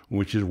me,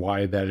 which is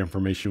why that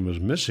information was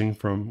missing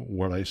from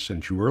what I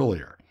sent you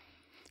earlier.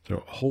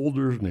 So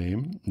holder's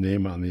name,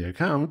 name on the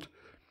account,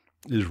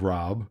 is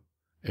Rob,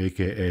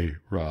 a.k.a.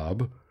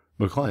 Rob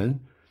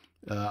McLean.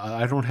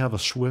 I don't have a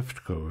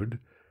SWIFT code.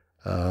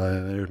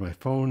 There's my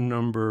phone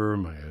number,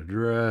 my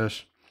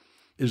address.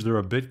 Is there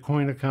a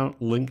Bitcoin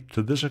account linked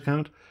to this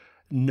account?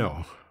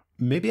 No.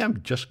 Maybe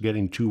I'm just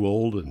getting too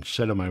old and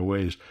set in my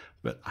ways,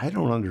 but I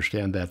don't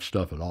understand that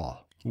stuff at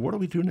all. What do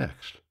we do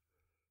next?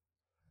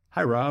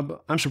 Hi,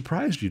 Rob. I'm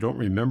surprised you don't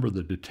remember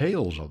the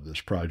details of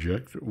this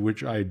project,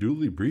 which I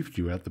duly briefed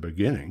you at the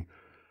beginning.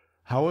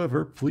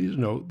 However, please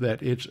note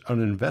that it's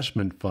an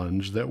investment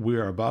funds that we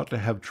are about to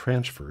have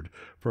transferred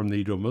from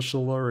the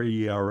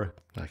domiciliary, I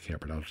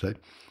can't pronounce that,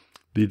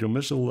 the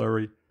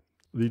domiciliary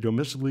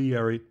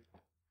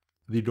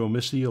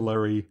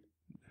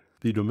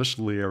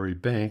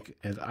bank,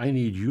 and I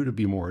need you to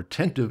be more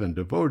attentive and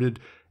devoted,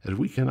 as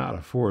we cannot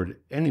afford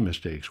any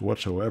mistakes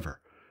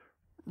whatsoever.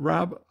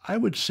 Rob, I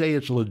would say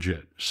it's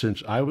legit,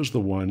 since I was the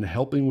one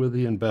helping with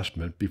the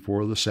investment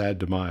before the sad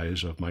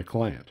demise of my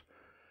client.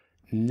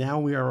 Now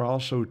we are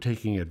also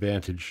taking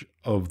advantage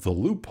of the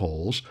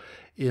loopholes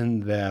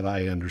in that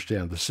I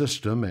understand the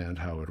system and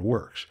how it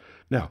works.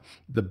 Now,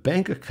 the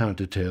bank account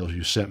details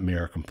you sent me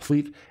are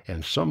complete,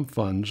 and some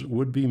funds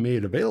would be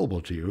made available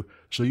to you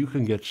so you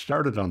can get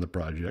started on the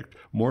project,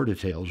 more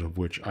details of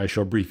which I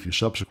shall brief you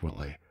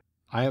subsequently.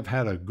 I have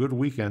had a good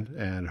weekend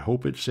and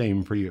hope it's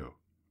same for you.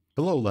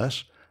 Hello,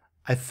 Les.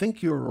 I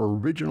think your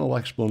original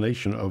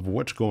explanation of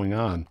what's going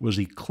on was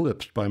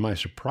eclipsed by my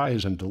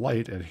surprise and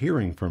delight at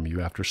hearing from you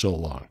after so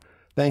long.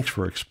 Thanks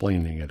for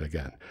explaining it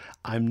again.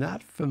 I'm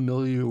not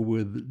familiar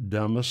with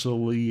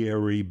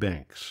domiciliary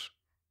banks.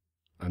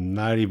 I'm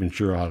not even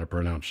sure how to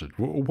pronounce it.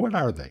 What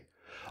are they?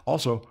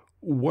 Also,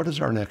 what is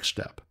our next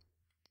step?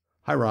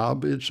 Hi,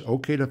 Rob. It's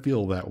okay to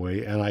feel that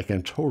way, and I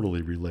can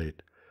totally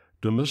relate.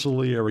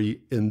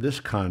 Domiciliary in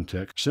this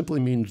context simply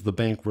means the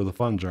bank where the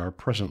funds are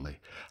presently.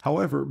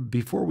 However,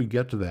 before we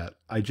get to that,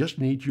 I just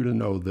need you to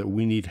know that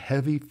we need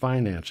heavy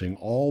financing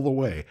all the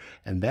way,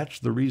 and that's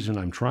the reason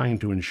I'm trying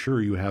to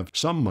ensure you have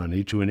some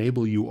money to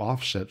enable you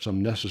offset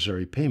some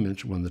necessary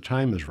payments when the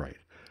time is right.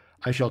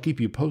 I shall keep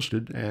you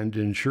posted and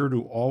ensure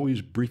to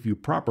always brief you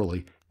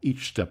properly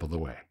each step of the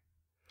way.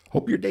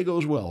 Hope your day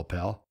goes well,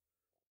 pal.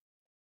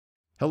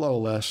 Hello,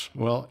 Les.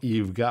 Well,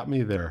 you've got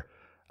me there.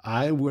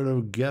 I would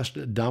have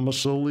guessed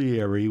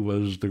domiciliary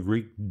was the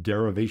Greek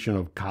derivation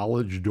of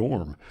college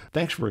dorm.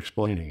 Thanks for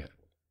explaining it.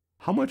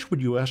 How much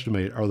would you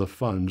estimate are the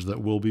funds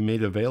that will be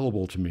made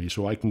available to me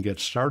so I can get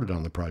started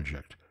on the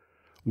project?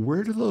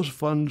 Where do those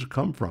funds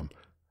come from?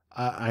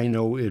 I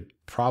know it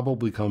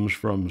probably comes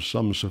from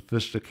some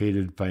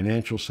sophisticated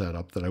financial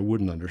setup that I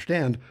wouldn't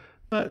understand,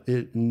 but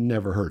it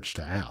never hurts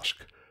to ask.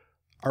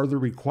 Are the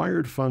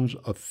required funds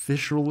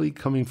officially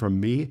coming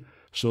from me,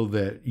 so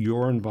that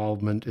your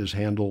involvement is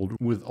handled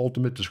with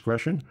ultimate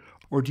discretion,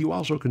 or do you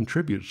also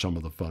contribute some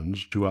of the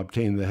funds to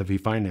obtain the heavy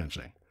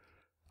financing?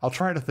 I'll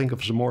try to think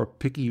of some more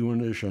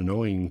picayunish,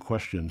 annoying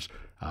questions.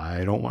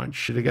 I don't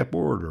want you to get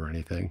bored or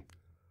anything.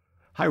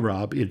 Hi,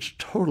 Rob. It's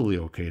totally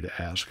okay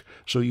to ask,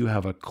 so you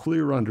have a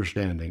clear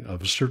understanding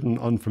of certain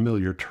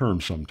unfamiliar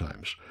terms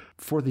sometimes.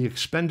 For the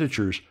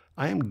expenditures,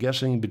 I am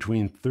guessing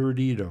between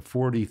 30 to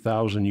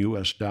 40,000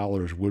 US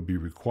dollars would be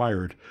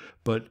required,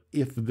 but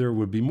if there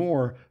would be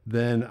more,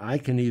 then I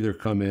can either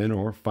come in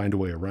or find a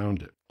way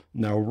around it.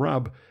 Now,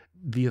 Rob,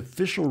 the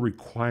official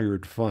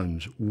required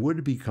funds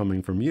would be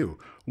coming from you,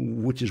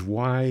 which is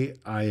why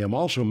I am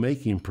also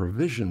making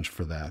provisions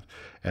for that,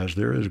 as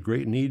there is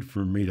great need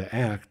for me to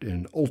act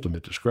in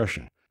ultimate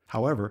discretion.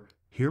 However,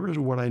 here is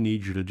what I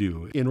need you to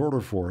do in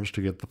order for us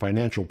to get the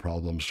financial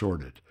problem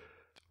sorted.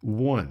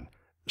 1.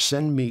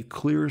 Send me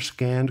clear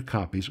scanned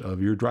copies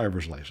of your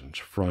driver's license,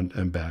 front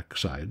and back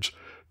sides.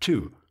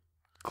 2.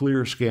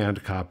 Clear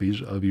scanned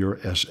copies of your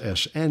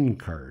SSN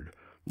card.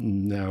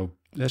 Now,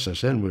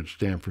 SSN would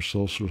stand for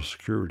Social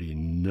Security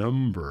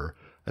Number.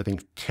 I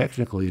think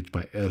technically it's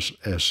my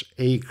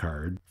SSA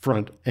card,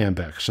 front and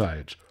back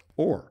sides.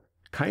 Or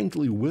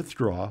kindly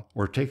withdraw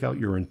or take out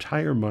your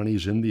entire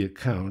monies in the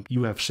account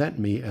you have sent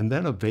me and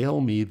then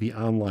avail me the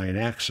online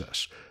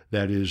access,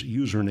 that is,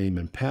 username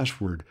and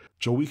password,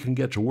 so we can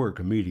get to work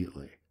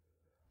immediately.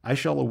 I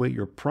shall await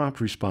your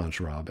prompt response,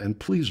 Rob, and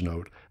please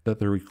note that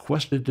the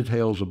requested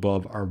details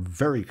above are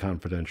very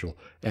confidential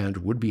and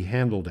would be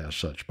handled as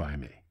such by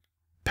me.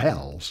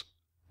 Pals,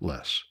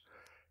 Les.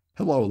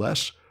 Hello,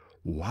 Les.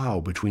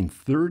 Wow, between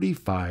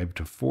 35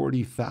 to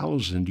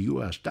 40,000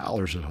 US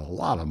dollars is a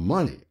lot of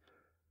money.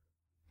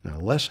 Now,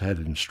 Les had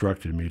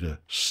instructed me to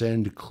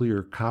send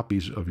clear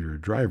copies of your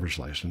driver's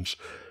license.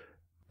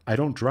 I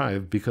don't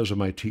drive because of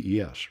my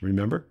TES,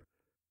 remember?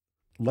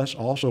 Les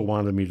also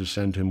wanted me to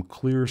send him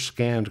clear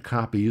scanned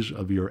copies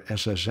of your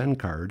SSN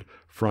card,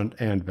 front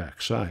and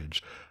back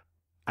sides.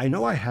 I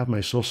know I have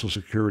my Social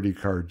Security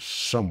card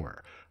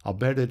somewhere. I'll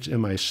bet it's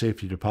in my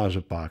safety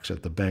deposit box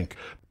at the bank.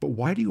 But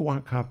why do you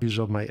want copies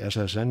of my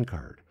SSN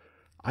card?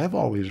 I've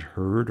always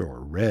heard or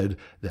read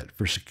that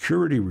for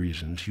security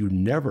reasons, you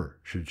never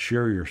should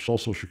share your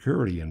Social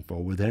Security info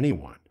with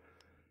anyone.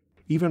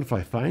 Even if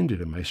I find it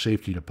in my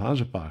safety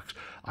deposit box,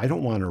 I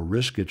don't want to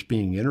risk its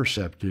being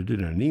intercepted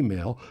in an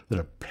email that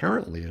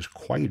apparently is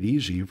quite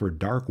easy for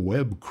dark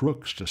web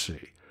crooks to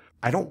see.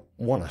 I don't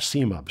want to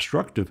seem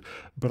obstructive,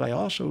 but I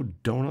also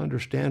don't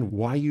understand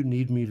why you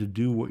need me to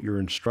do what your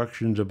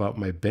instructions about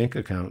my bank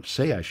account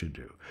say I should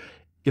do.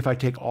 If I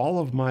take all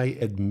of my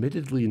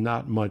admittedly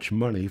not much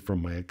money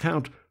from my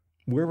account,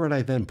 where would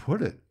I then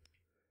put it?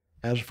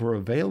 As for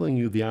availing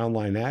you the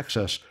online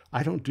access,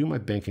 I don't do my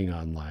banking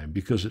online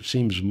because it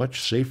seems much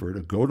safer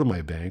to go to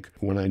my bank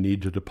when I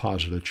need to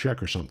deposit a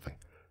check or something.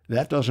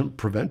 That doesn't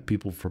prevent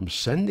people from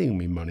sending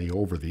me money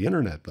over the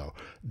internet, though.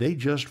 They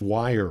just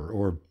wire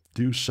or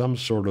do some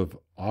sort of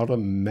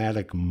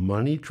automatic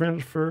money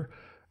transfer,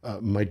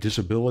 my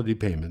disability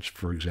payments,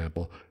 for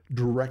example,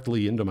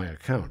 directly into my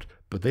account.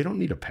 But they don't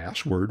need a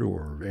password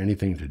or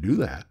anything to do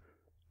that.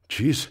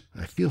 Geez,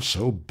 I feel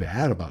so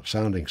bad about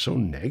sounding so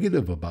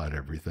negative about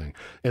everything.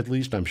 At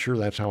least I'm sure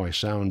that's how I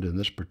sound in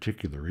this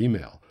particular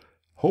email.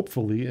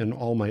 Hopefully, in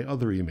all my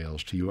other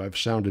emails to you, I've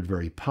sounded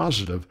very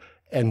positive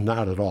and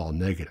not at all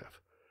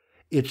negative.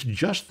 It's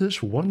just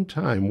this one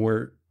time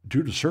where,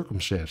 due to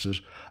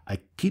circumstances, I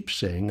keep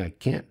saying I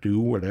can't do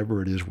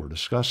whatever it is we're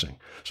discussing.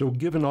 So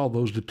given all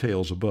those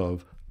details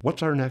above,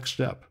 what's our next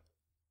step?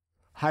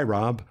 Hi,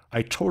 Rob.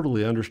 I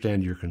totally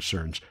understand your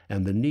concerns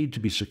and the need to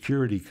be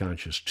security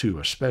conscious too,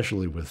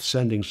 especially with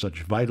sending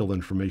such vital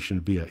information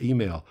via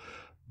email.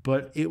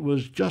 But it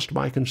was just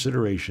my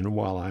consideration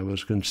while I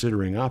was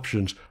considering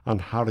options on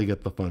how to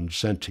get the funds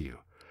sent to you.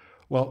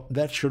 Well,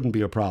 that shouldn't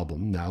be a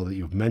problem now that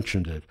you've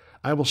mentioned it.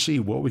 I will see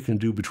what we can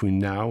do between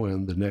now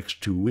and the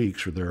next 2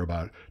 weeks or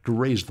thereabout to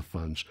raise the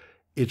funds.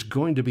 It's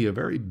going to be a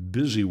very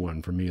busy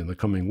one for me in the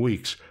coming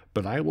weeks,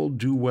 but I will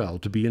do well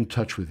to be in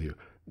touch with you,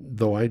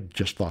 though I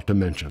just thought to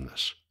mention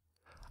this.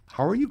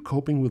 How are you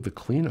coping with the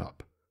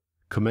cleanup?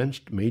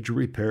 Commenced major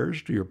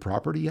repairs to your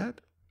property yet?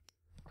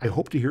 I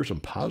hope to hear some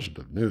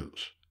positive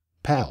news.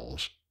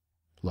 Pals,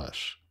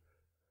 Les.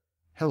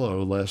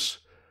 Hello, Les.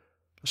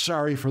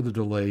 Sorry for the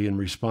delay in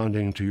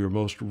responding to your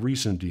most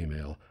recent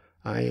email.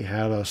 I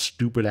had a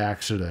stupid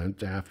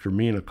accident after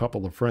me and a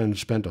couple of friends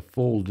spent a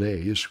full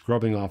day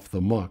scrubbing off the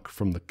muck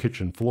from the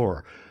kitchen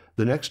floor.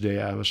 The next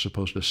day I was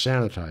supposed to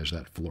sanitize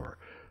that floor.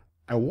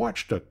 I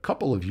watched a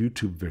couple of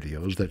YouTube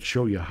videos that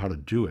show you how to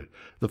do it.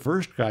 The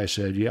first guy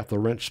said you have to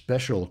rent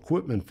special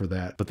equipment for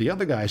that, but the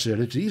other guy said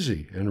it's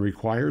easy and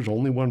requires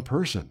only one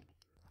person.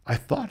 I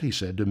thought he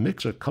said to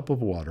mix a cup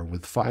of water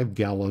with 5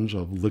 gallons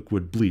of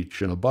liquid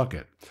bleach in a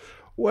bucket.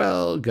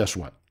 Well, guess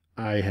what?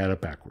 I had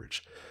it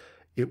backwards.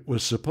 It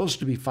was supposed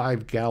to be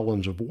 5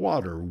 gallons of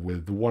water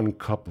with 1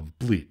 cup of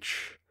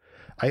bleach.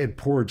 I had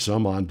poured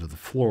some onto the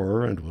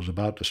floor and was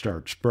about to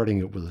start spreading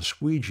it with a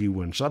squeegee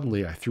when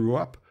suddenly I threw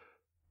up.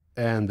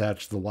 And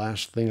that's the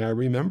last thing I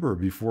remember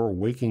before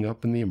waking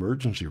up in the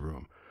emergency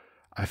room.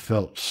 I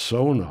felt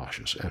so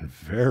nauseous and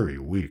very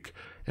weak,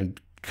 and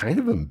kind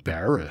of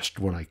embarrassed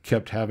when I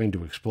kept having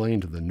to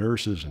explain to the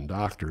nurses and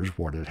doctors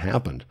what had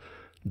happened.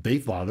 They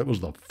thought it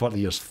was the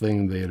funniest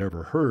thing they had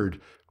ever heard,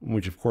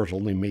 which of course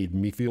only made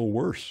me feel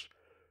worse.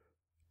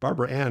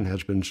 Barbara Ann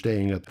has been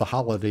staying at the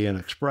Holiday Inn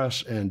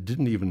Express and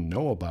didn't even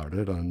know about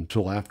it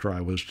until after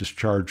I was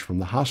discharged from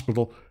the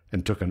hospital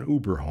and took an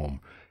Uber home.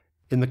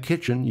 In the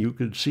kitchen, you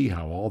could see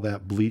how all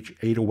that bleach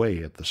ate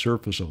away at the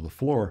surface of the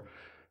floor,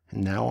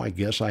 and now I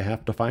guess I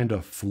have to find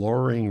a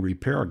flooring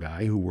repair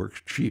guy who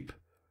works cheap.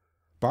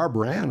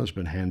 Barbara Ann has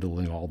been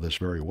handling all this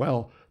very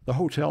well. The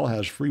hotel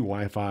has free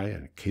Wi-Fi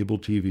and cable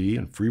TV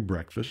and free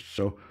breakfast,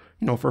 so,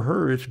 for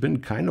her it's been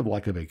kind of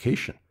like a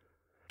vacation.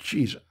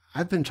 Geez,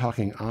 I've been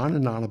talking on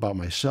and on about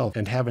myself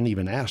and haven't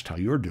even asked how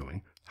you're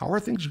doing. How are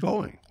things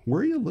going?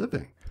 Where are you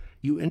living?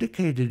 You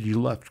indicated you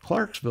left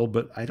Clarksville,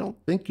 but I don't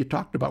think you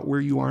talked about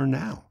where you are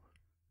now.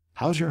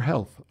 How's your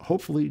health?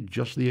 Hopefully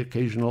just the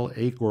occasional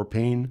ache or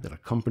pain that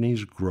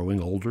accompanies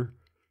growing older.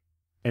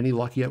 Any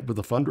luck yet with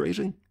the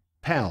fundraising?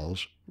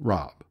 Pals,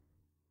 Rob.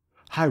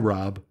 Hi,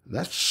 Rob.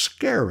 That's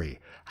scary.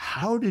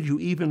 How did you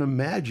even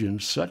imagine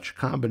such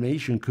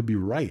combination could be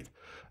right?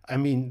 I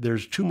mean,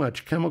 there's too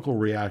much chemical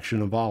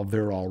reaction involved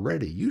there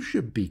already. You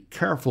should be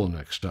careful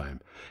next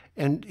time.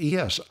 And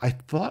yes, I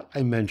thought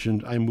I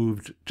mentioned I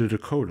moved to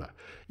Dakota.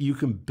 You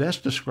can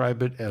best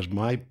describe it as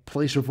my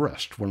place of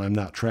rest when I'm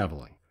not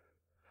traveling.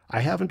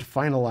 I haven't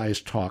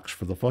finalized talks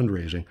for the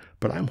fundraising,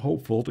 but I'm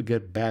hopeful to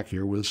get back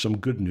here with some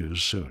good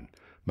news soon.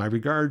 My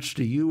regards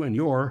to you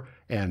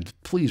and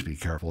please be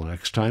careful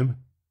next time.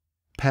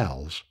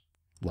 Pals,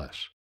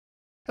 Les.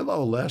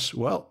 Hello, Les.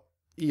 Well,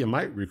 you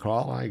might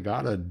recall I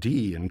got a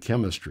D in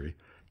chemistry.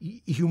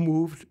 You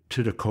moved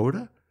to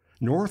Dakota?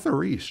 North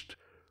or east?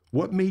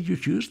 What made you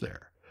choose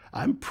there?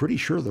 I'm pretty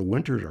sure the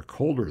winters are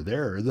colder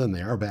there than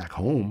they are back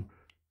home.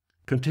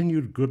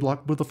 Continued good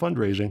luck with the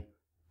fundraising.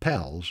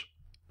 Pals,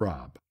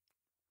 Rob.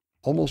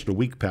 Almost a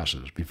week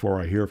passes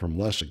before I hear from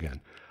Les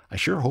again. I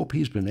sure hope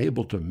he's been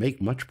able to make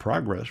much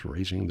progress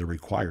raising the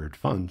required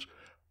funds.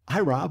 Hi,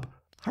 Rob.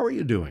 How are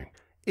you doing?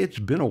 It's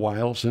been a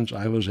while since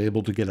I was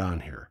able to get on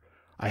here.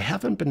 I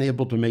haven't been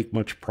able to make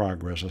much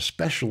progress,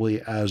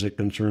 especially as it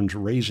concerns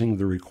raising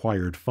the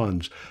required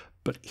funds,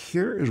 but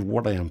here is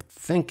what I am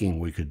thinking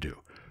we could do.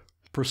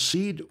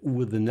 Proceed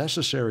with the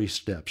necessary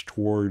steps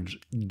towards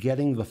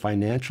getting the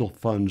financial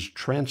funds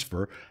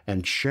transfer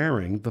and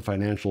sharing the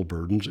financial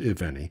burdens,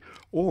 if any,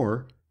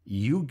 or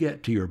you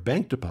get to your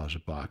bank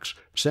deposit box,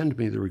 send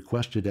me the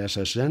requested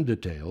SSN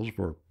details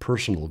for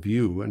personal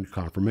view and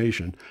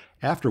confirmation,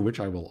 after which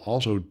I will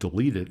also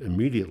delete it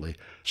immediately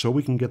so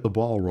we can get the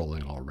ball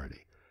rolling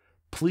already.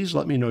 Please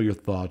let me know your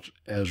thoughts,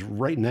 as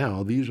right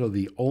now these are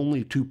the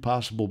only 2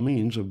 possible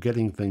means of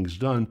getting things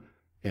done,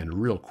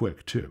 and real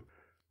quick too.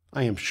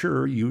 I am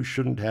sure you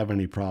shouldn't have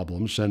any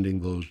problem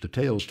sending those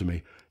details to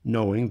me,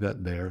 knowing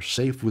that they're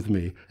safe with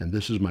me, and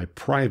this is my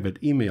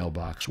private email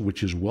box,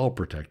 which is well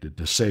protected,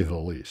 to say the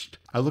least.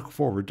 I look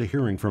forward to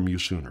hearing from you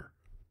sooner.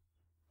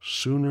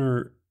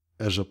 Sooner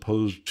as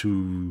opposed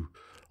to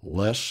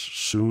less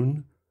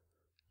soon?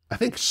 I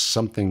think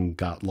something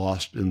got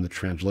lost in the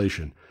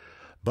translation.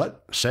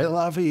 But c'est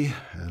la vie,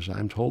 as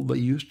I'm told they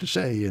used to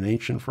say in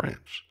ancient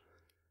France.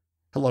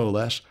 Hello,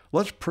 Les.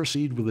 Let's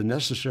proceed with the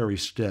necessary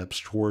steps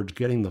towards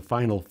getting the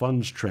final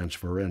funds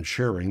transfer and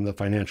sharing the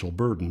financial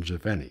burdens,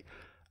 if any.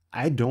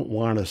 I don't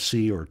want to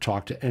see or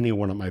talk to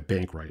anyone at my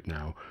bank right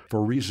now,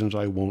 for reasons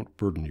I won't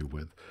burden you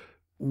with.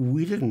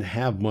 We didn't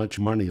have much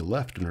money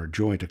left in our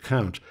joint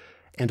account,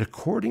 and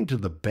according to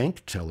the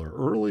bank teller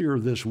earlier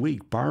this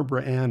week,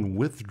 Barbara Ann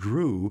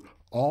withdrew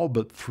all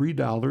but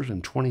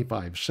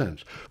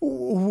 $3.25,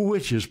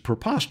 which is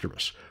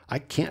preposterous. I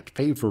can't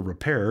pay for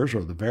repairs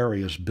or the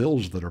various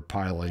bills that are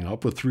piling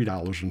up with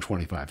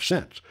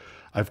 $3.25.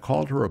 I've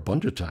called her a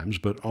bunch of times,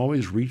 but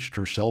always reached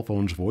her cell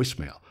phone's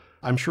voicemail.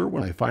 I'm sure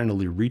when I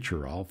finally reach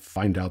her, I'll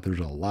find out there's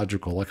a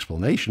logical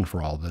explanation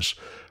for all this,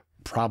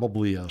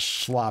 probably a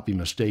sloppy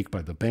mistake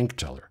by the bank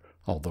teller,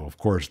 although, of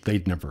course,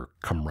 they'd never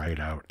come right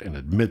out and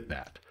admit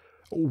that.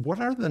 What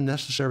are the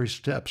necessary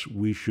steps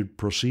we should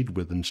proceed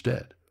with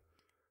instead?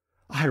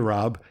 Hi,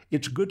 Rob.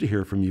 It's good to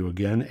hear from you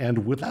again,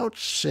 and without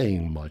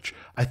saying much,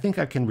 I think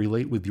I can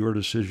relate with your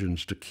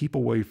decisions to keep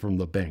away from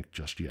the bank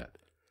just yet.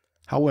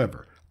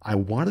 However, I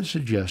want to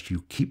suggest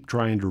you keep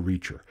trying to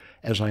reach her,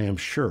 as I am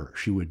sure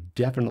she would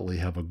definitely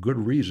have a good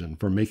reason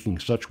for making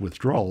such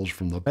withdrawals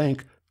from the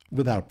bank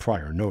without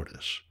prior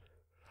notice.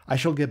 I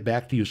shall get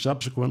back to you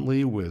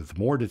subsequently with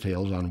more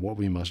details on what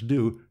we must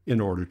do in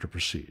order to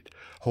proceed.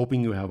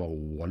 Hoping you have a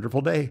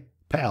wonderful day.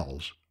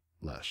 Pals,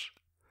 Les.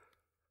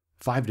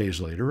 5 days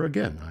later,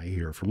 again, I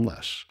hear from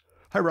Les.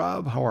 Hi,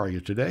 Rob. How are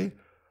you today?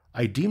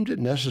 I deemed it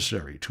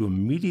necessary to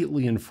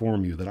immediately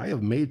inform you that I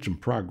have made some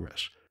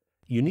progress.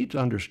 You need to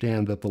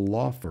understand that the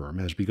law firm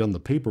has begun the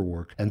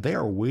paperwork, and they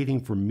are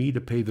waiting for me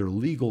to pay their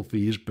legal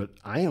fees, but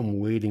I am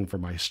waiting for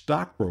my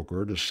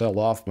stockbroker to sell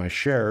off my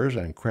shares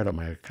and credit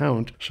my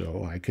account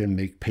so I can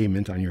make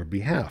payment on your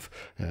behalf,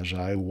 as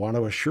I want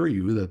to assure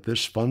you that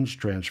this funds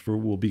transfer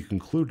will be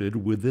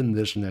concluded within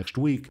this next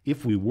week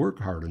if we work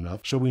hard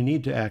enough, so we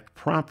need to act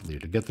promptly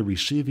to get the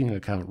receiving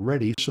account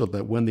ready so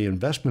that when the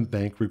investment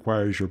bank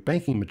requires your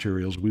banking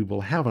materials, we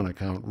will have an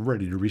account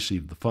ready to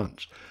receive the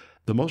funds.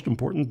 The most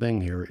important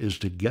thing here is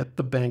to get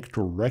the bank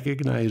to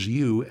recognize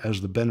you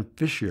as the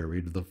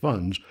beneficiary to the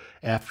funds,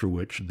 after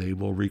which they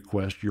will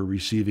request your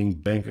receiving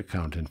bank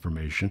account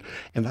information,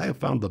 and I have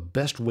found the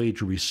best way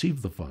to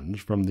receive the funds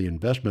from the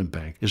investment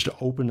bank is to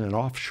open an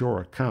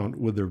offshore account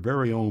with their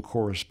very own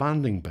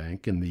corresponding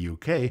bank in the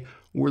UK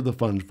where the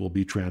funds will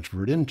be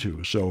transferred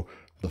into, so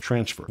the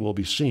transfer will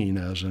be seen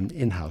as an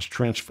in-house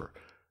transfer.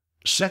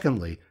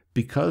 Secondly,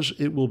 because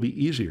it will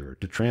be easier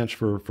to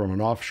transfer from an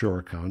offshore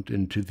account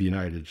into the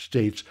United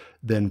States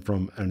than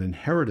from an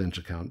inheritance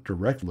account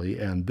directly,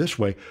 and this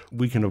way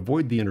we can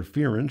avoid the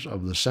interference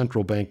of the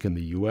central bank in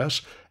the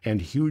U.S. and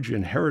huge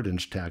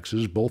inheritance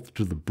taxes both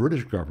to the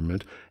British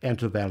government and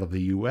to that of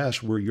the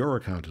U.S. where your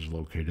account is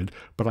located,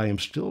 but I am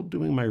still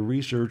doing my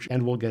research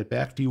and will get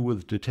back to you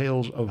with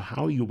details of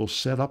how you will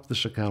set up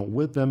this account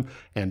with them,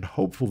 and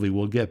hopefully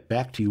will get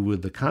back to you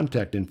with the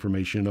contact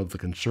information of the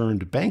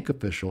concerned bank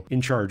official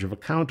in charge of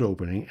account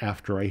opening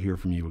after I hear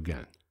from you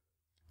again.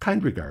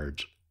 Kind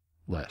regards,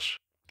 Les.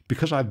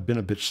 Because I've been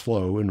a bit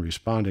slow in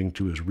responding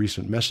to his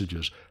recent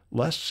messages,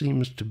 Les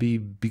seems to be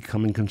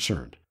becoming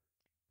concerned.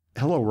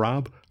 Hello,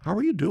 Rob. How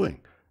are you doing?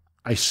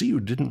 I see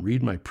you didn't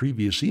read my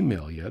previous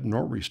email yet,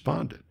 nor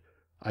responded.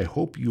 I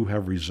hope you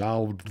have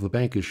resolved the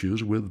bank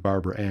issues with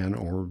Barbara Ann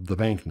or the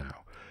bank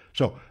now.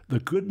 So the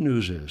good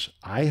news is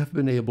I have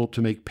been able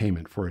to make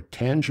payment for a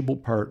tangible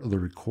part of the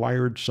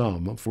required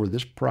sum for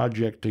this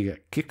project to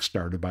get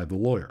kickstarted by the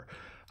lawyer.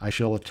 I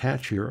shall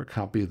attach here a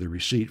copy of the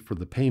receipt for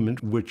the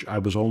payment, which I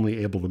was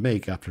only able to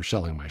make after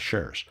selling my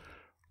shares.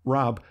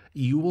 Rob,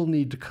 you will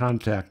need to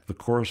contact the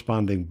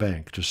corresponding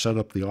bank to set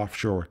up the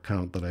offshore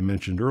account that I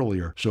mentioned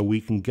earlier so we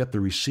can get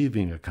the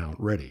receiving account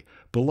ready.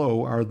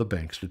 Below are the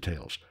bank's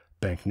details.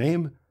 Bank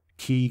name,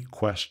 Key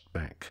Quest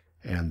Bank.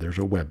 And there's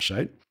a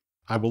website.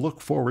 I will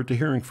look forward to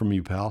hearing from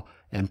you, pal,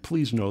 and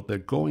please note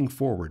that going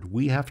forward,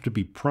 we have to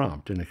be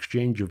prompt in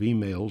exchange of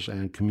emails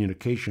and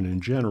communication in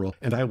general,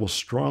 and I will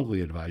strongly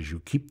advise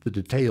you keep the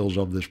details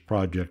of this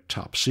project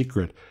top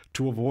secret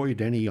to avoid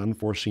any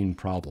unforeseen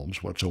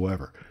problems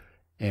whatsoever.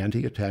 And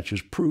he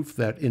attaches proof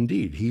that,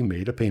 indeed, he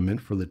made a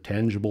payment for the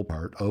tangible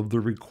part of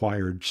the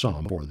required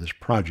sum for this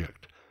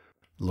project.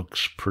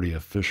 Looks pretty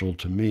official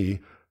to me.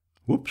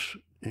 Whoops,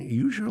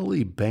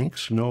 usually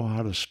banks know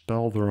how to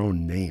spell their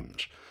own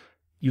names.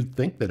 You'd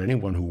think that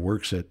anyone who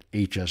works at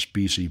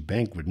HSBC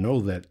Bank would know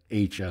that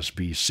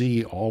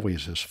HSBC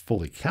always is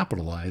fully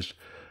capitalized,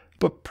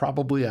 but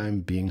probably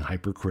I'm being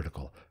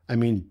hypercritical. I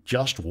mean,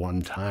 just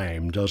one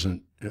time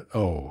doesn't...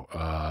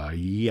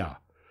 yeah.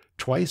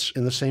 Twice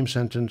in the same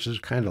sentence is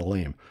kind of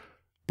lame,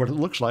 but it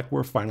looks like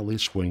we're finally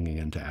swinging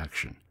into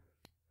action.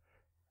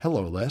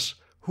 Hello, Les.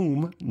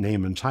 Whom,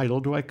 name and title,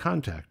 do I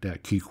contact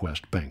at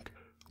KeyQuest Bank?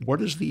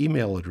 What is the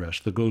email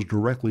address that goes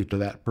directly to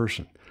that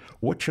person?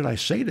 What should I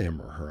say to him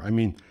or her? I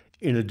mean,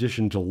 in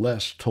addition to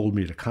Les told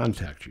me to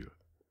contact you.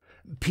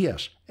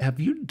 P.S. Have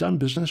you done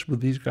business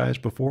with these guys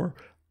before?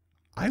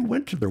 I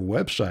went to their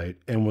website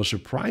and was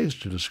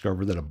surprised to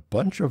discover that a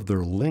bunch of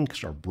their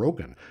links are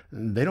broken.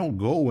 They don't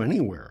go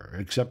anywhere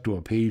except to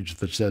a page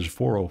that says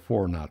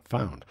 404 not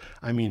found.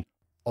 I mean,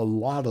 a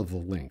lot of the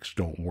links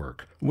don't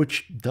work,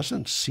 which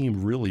doesn't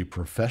seem really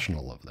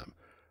professional of them.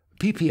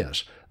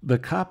 PPS, the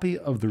copy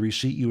of the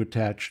receipt you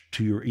attach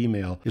to your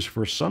email is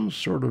for some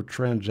sort of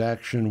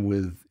transaction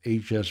with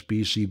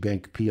HSBC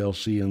Bank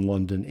PLC in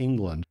London,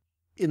 England.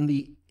 In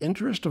the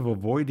interest of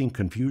avoiding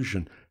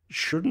confusion,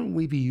 shouldn't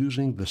we be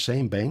using the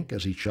same bank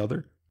as each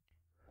other?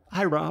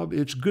 Hi, Rob.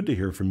 It's good to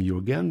hear from you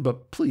again,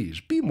 but please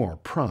be more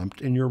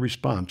prompt in your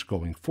response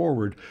going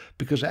forward,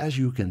 because as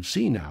you can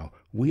see now,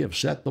 we have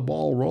set the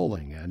ball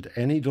rolling, and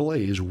any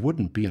delays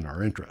wouldn't be in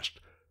our interest.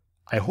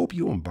 I hope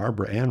you and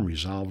Barbara Ann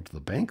resolved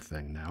the bank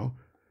thing now.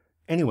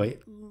 Anyway,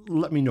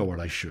 let me know what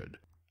I should.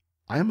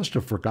 I must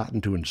have forgotten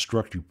to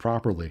instruct you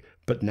properly,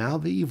 but now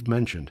that you've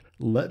mentioned,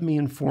 let me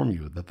inform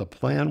you that the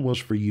plan was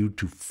for you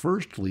to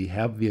firstly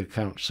have the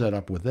account set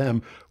up with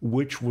them,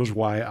 which was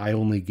why I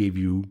only gave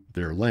you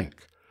their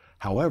link.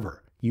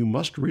 However, you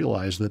must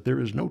realize that there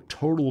is no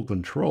total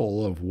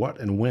control of what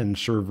and when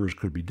servers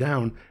could be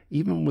down,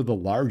 even with the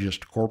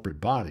largest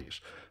corporate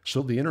bodies.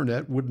 So the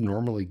internet would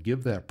normally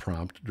give that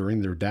prompt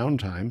during their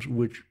downtimes,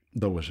 which,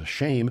 though is a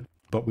shame,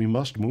 but we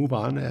must move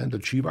on and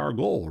achieve our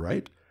goal,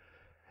 right?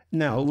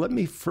 Now, let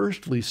me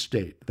firstly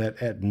state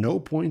that at no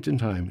point in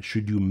time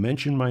should you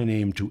mention my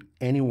name to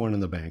anyone in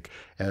the bank,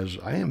 as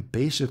I am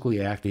basically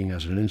acting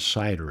as an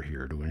insider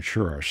here to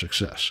ensure our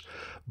success.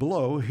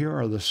 Below, here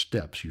are the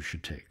steps you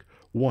should take.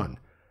 1.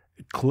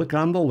 Click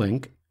on the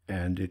link,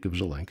 and it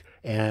gives a link,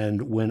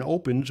 and when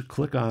opened,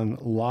 click on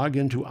Log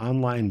into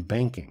Online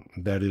Banking.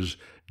 That is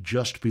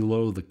just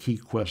below the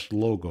KeyQuest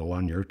logo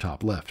on your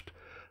top left.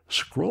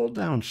 Scroll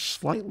down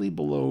slightly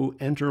below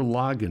Enter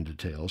Login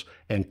Details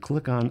and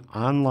click on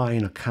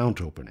Online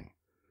Account Opening.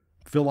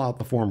 Fill out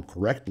the form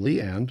correctly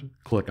and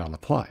click on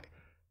Apply.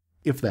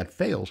 If that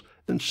fails,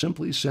 then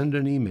simply send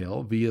an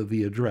email via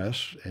the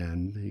address,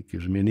 and it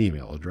gives me an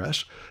email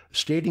address,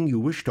 stating you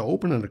wish to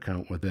open an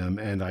account with them,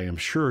 and I am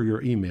sure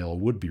your email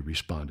would be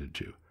responded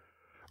to.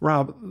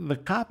 Rob, the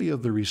copy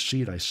of the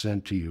receipt I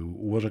sent to you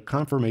was a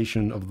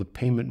confirmation of the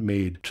payment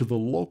made to the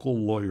local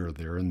lawyer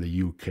there in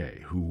the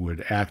UK, who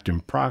would act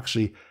in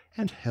proxy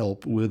and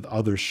help with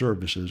other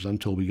services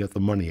until we get the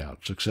money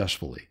out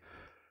successfully.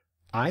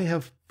 I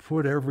have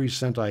put every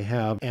cent I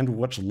have, and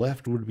what's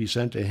left would be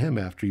sent to him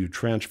after you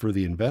transfer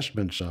the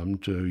investment sum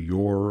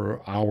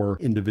to our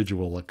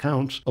individual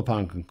accounts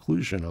upon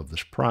conclusion of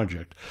this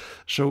project.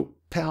 So,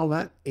 pal,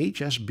 that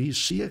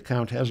HSBC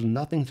account has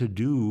nothing to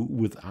do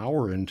with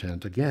our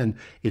intent. Again,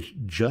 it's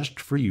just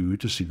for you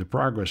to see the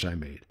progress I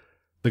made.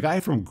 The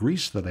guy from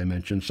Greece that I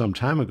mentioned some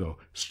time ago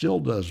still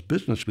does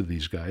business with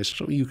these guys,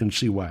 so you can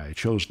see why I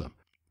chose them.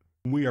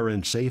 We are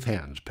in safe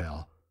hands,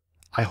 pal.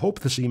 I hope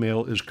this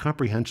email is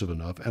comprehensive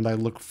enough, and I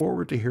look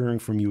forward to hearing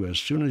from you as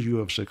soon as you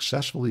have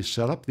successfully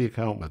set up the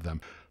account with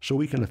them so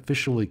we can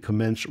officially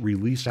commence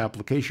release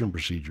application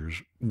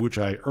procedures, which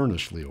I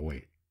earnestly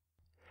await.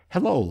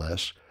 Hello,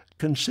 Les.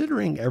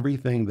 Considering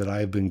everything that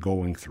I've been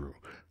going through,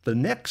 the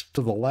next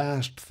to the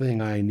last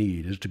thing I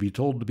need is to be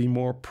told to be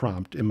more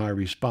prompt in my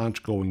response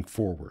going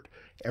forward.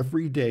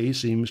 Every day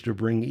seems to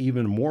bring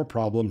even more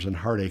problems and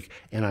heartache,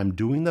 and I'm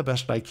doing the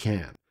best I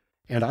can.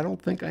 And I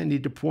don't think I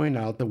need to point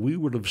out that we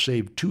would have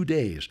saved 2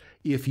 days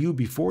if you,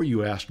 before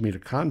you asked me to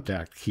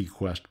contact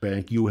KeyQuest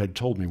Bank, you had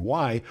told me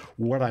why,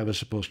 what I was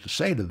supposed to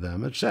say to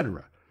them,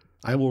 etc.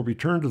 I will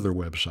return to their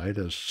website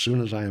as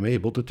soon as I am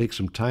able to take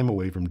some time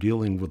away from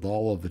dealing with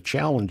all of the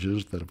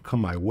challenges that have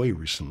come my way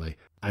recently.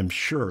 I'm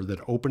sure that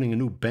opening a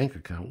new bank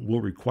account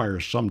will require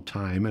some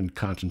time and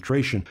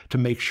concentration to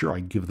make sure I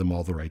give them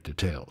all the right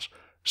details.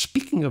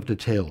 Speaking of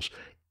details,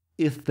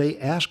 if they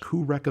ask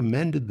who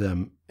recommended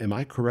them, am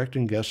I correct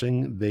in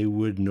guessing they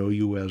would know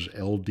you as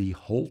L.D.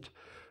 Holt,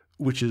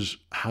 which is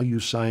how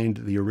you signed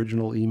the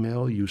original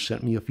email you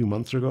sent me a few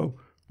months ago,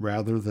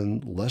 rather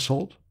than Les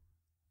Holt?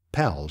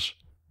 Pals,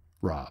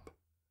 Rob.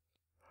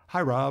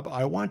 Hi, Rob.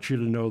 I want you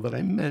to know that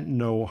I meant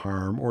no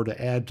harm or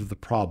to add to the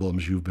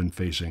problems you've been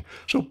facing,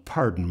 so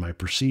pardon my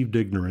perceived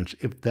ignorance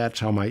if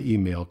that's how my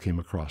email came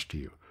across to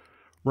you.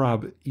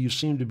 Rob, you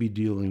seem to be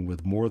dealing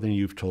with more than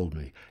you've told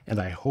me, and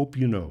I hope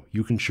you know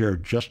you can share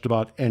just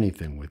about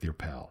anything with your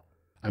pal.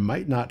 I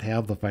might not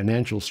have the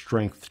financial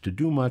strength to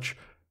do much,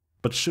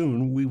 but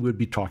soon we would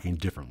be talking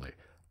differently.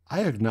 I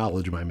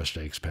acknowledge my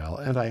mistakes, pal,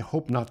 and I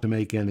hope not to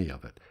make any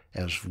of it,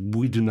 as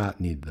we do not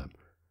need them.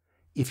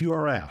 If you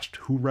are asked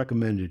who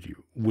recommended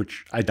you,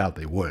 which I doubt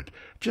they would,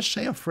 just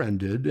say a friend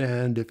did,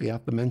 and if you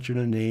have to mention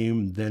a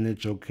name, then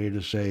it's okay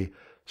to say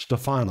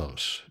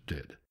Stefanos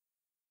did.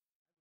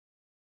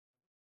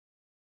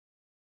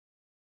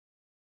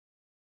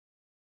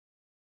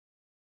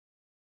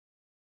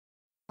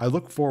 I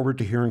look forward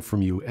to hearing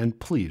from you, and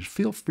please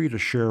feel free to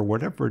share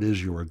whatever it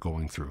is you are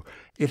going through.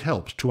 It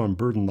helps to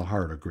unburden the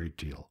heart a great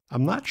deal.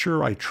 I'm not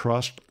sure I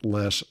trust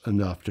Les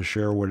enough to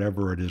share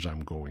whatever it is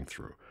I'm going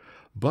through.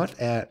 But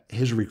at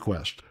his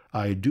request,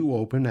 I do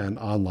open an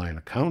online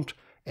account,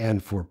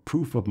 and for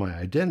proof of my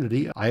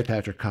identity, I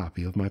attach a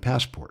copy of my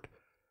passport.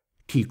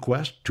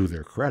 KeyQuest, to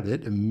their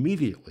credit,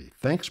 immediately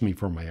thanks me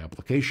for my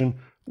application,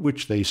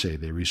 which they say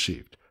they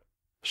received.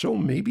 So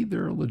maybe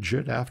they're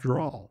legit after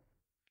all.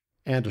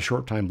 And a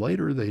short time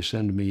later, they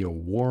send me a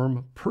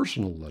warm,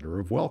 personal letter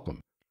of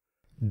welcome.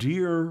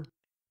 Dear,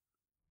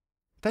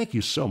 thank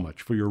you so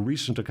much for your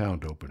recent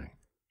account opening.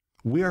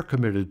 We are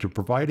committed to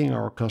providing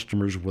our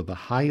customers with the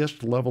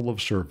highest level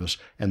of service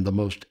and the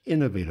most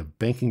innovative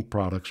banking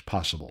products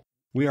possible.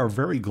 We are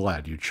very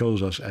glad you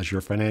chose us as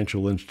your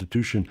financial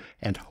institution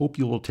and hope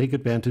you will take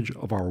advantage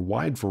of our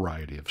wide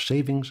variety of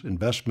savings,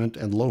 investment,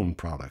 and loan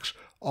products,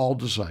 all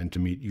designed to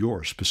meet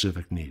your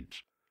specific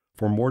needs.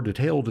 For more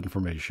detailed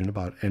information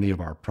about any of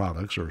our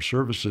products or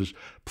services,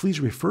 please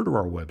refer to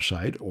our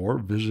website or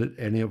visit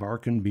any of our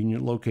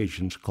convenient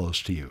locations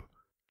close to you.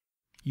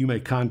 You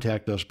may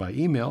contact us by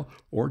email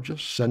or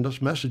just send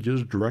us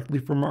messages directly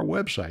from our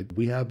website.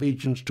 We have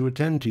agents to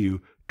attend to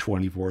you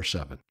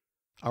 24/7.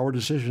 Our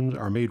decisions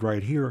are made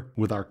right here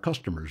with our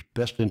customers'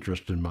 best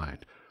interest in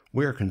mind.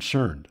 We are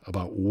concerned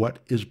about what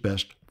is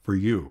best for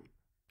you!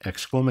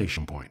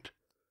 Exclamation point.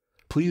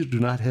 Please do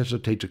not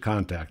hesitate to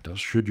contact us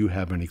should you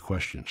have any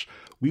questions.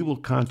 We will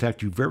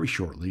contact you very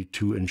shortly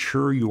to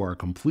ensure you are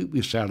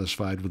completely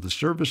satisfied with the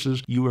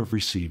services you have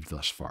received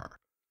thus far.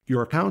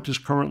 Your account is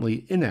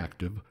currently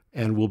inactive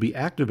and will be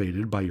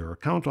activated by your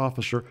account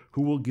officer,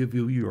 who will give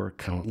you your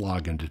account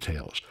login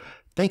details.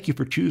 Thank you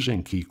for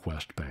choosing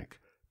KeyQuest Bank.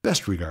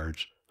 Best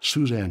regards,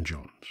 Suzanne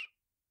Jones.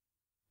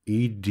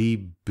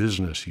 ED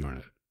Business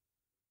Unit.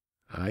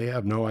 I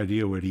have no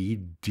idea what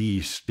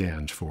ED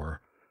stands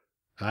for.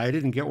 I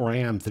didn't get where I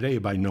am today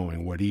by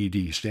knowing what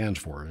ED stands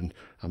for, and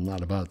I'm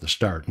not about to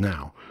start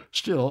now.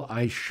 Still,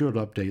 I should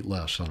update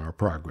Les on our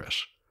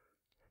progress.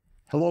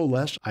 Hello,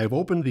 Les. I've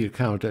opened the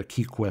account at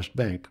KeyQuest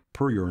Bank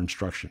per your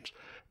instructions.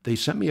 They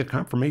sent me a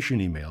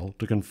confirmation email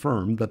to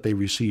confirm that they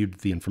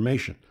received the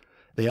information.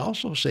 They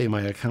also say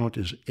my account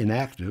is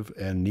inactive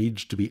and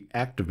needs to be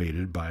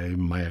activated by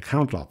my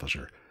account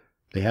officer.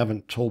 They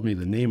haven't told me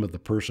the name of the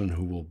person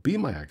who will be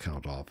my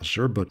account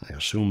officer, but I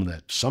assume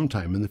that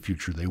sometime in the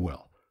future they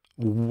will.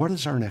 What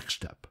is our next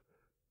step?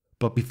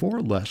 But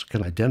before Les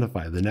can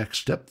identify the next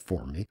step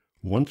for me,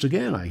 once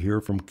again I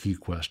hear from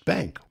KeyQuest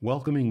Bank,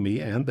 welcoming me,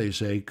 and they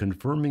say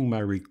confirming my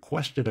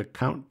requested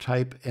account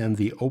type and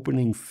the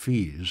opening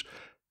fees,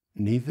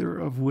 neither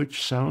of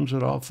which sounds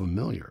at all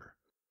familiar.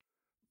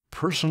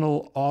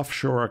 Personal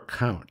offshore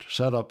account,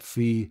 setup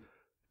fee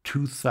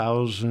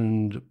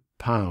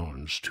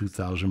 £2,000,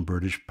 2,000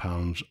 British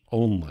pounds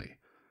only.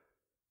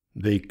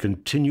 They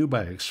continue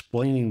by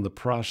explaining the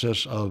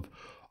process of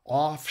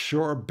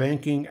offshore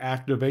banking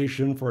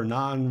activation for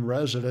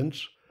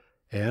non-residents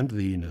and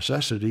the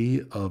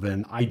necessity of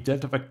an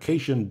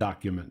identification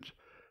document.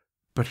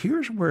 But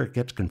here's where it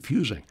gets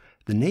confusing.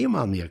 The name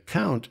on the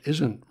account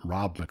isn't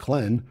Rob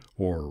McLean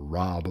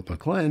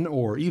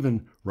or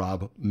even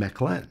Rob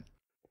McLean.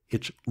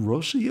 It's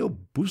Rocio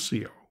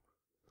Busio,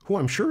 who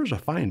I'm sure is a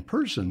fine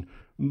person,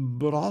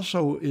 but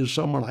also is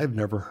someone I've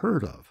never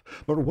heard of.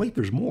 But wait,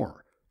 there's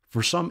more.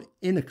 For some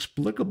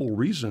inexplicable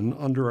reason,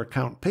 under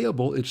account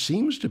payable, it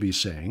seems to be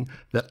saying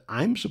that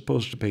I'm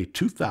supposed to pay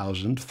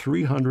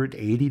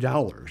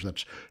 $2,380.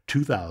 That's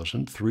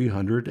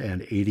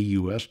 $2,380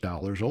 US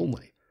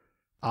only.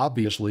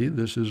 Obviously,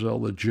 this is a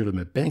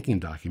legitimate banking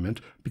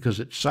document because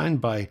it's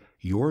signed by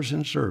yours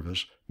in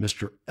service,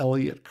 Mr.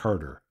 Elliot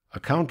Carter,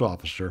 Account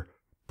Officer,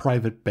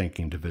 Private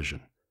Banking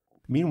Division.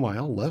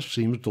 Meanwhile, Les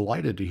seems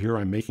delighted to hear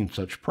I'm making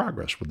such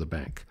progress with the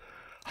bank.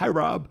 Hi,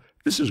 Rob.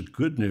 This is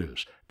good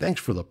news.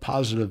 Thanks for the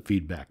positive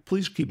feedback.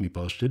 Please keep me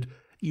posted.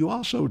 You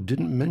also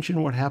didn't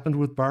mention what happened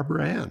with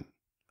Barbara Ann.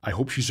 I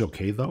hope she's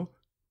okay, though.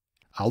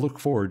 I'll look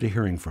forward to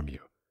hearing from you.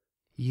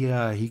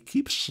 Yeah, he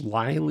keeps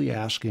slyly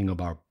asking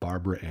about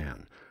Barbara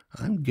Ann.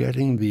 I'm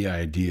getting the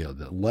idea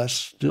that Les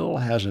still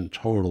hasn't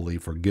totally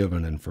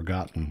forgiven and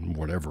forgotten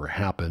whatever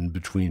happened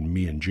between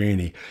me and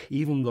Janie,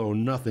 even though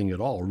nothing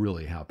at all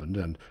really happened,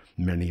 and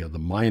many of the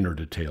minor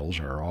details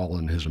are all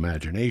in his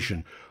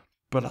imagination.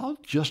 But I'll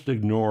just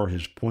ignore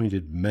his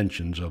pointed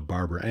mentions of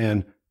Barbara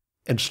Ann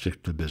and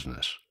stick to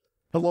business.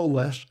 Hello,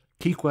 Les.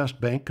 KeyQuest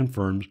Bank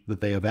confirms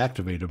that they have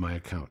activated my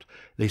account.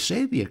 They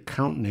say the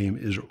account name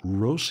is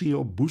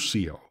Rocio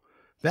Busio.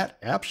 That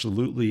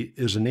absolutely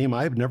is a name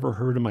I've never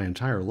heard in my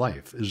entire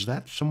life. Is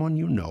that someone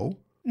you know?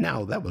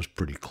 Now, that was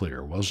pretty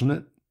clear, wasn't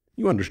it?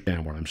 You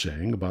understand what I'm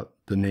saying about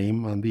the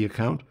name on the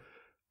account?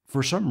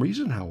 For some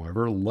reason,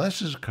 however,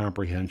 Les's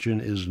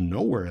comprehension is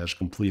nowhere as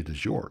complete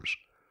as yours.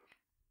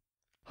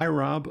 Hi,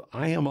 Rob.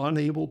 I am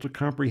unable to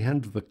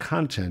comprehend the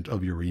content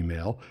of your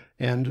email,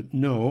 and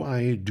no,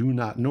 I do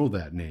not know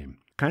that name.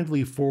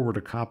 Kindly forward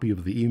a copy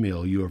of the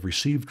email you have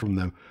received from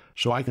them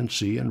so I can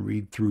see and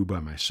read through by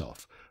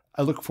myself.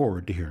 I look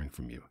forward to hearing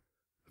from you.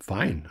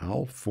 Fine,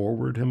 I'll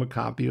forward him a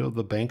copy of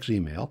the bank's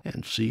email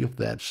and see if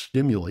that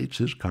stimulates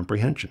his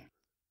comprehension.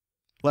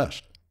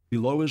 Les,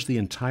 below is the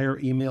entire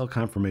email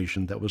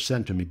confirmation that was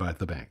sent to me by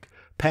the bank.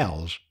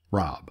 Pals,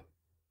 Rob.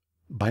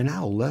 By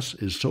now, Les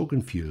is so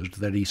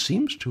confused that he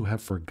seems to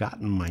have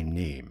forgotten my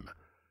name.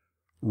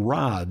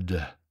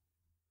 Rod.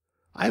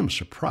 I am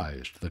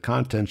surprised. The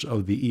contents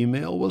of the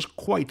email was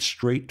quite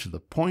straight to the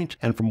point,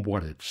 and from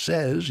what it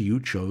says, you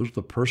chose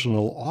the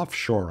personal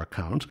offshore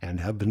account and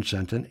have been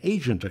sent an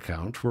agent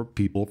account for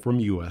people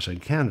from U.S.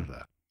 and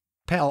Canada.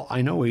 Pal,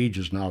 I know age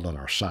is not on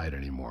our side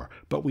anymore,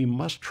 but we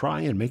must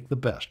try and make the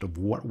best of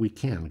what we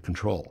can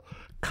control.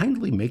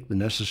 Kindly make the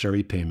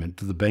necessary payment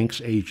to the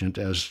bank's agent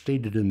as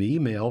stated in the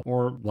email,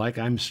 or like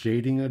I'm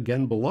stating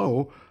again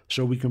below,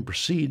 so we can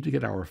proceed to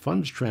get our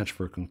funds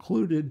transfer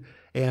concluded.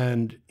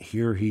 And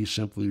here he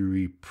simply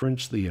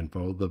reprints the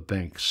info the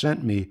bank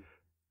sent me,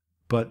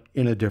 but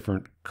in a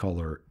different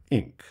color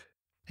ink.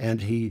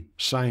 And he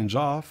signs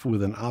off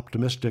with an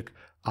optimistic,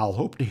 "I'll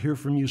hope to hear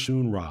from you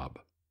soon, Rob.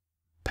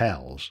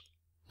 Pals,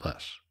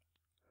 Les."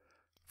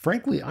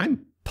 Frankly,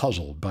 I'm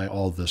puzzled by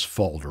all this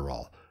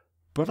folderol,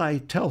 but I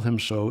tell him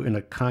so in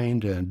a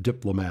kind and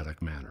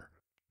diplomatic manner.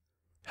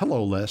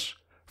 "Hello, Les.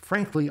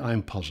 Frankly,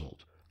 I'm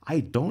puzzled. I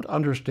don't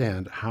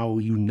understand how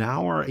you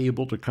now are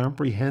able to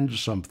comprehend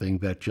something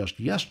that just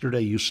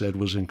yesterday you said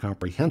was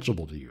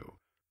incomprehensible to you.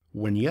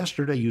 When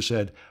yesterday you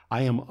said,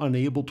 'I am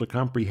unable to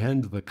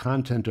comprehend the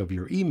content of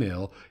your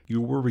email,'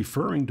 you were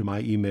referring to my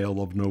email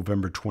of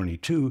November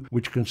 22,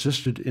 which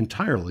consisted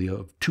entirely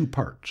of two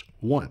parts.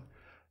 1.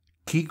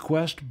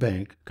 KeyQuest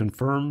Bank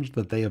confirms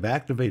that they have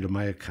activated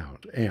my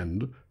account,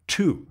 and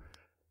 2.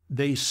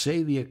 They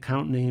say the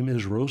account name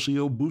is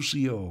Rocio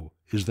Bucio.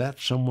 Is that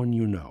someone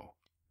you know?"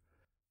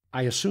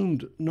 I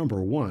assumed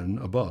number 1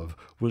 above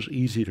was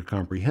easy to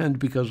comprehend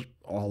because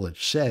all it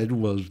said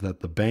was that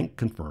the bank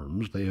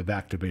confirms they have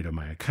activated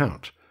my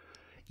account.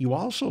 You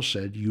also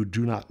said you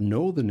do not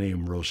know the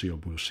name Rocio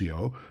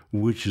Bucio,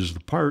 which is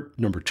the part,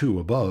 number 2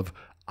 above.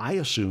 I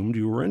assumed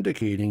you were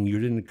indicating you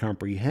didn't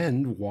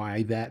comprehend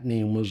why that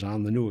name was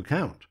on the new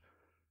account.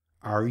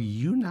 Are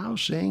you now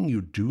saying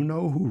you do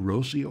know who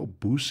Rocio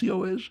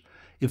Bucio is?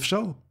 If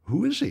so,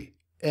 who is he?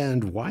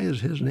 And why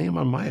is his name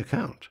on my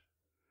account?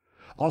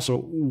 Also,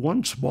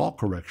 one small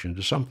correction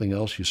to something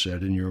else you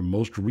said in your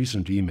most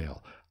recent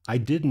email. I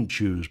didn't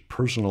choose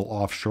personal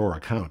offshore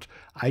account.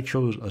 I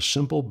chose a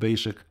simple,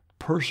 basic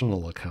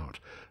personal account.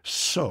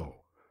 So,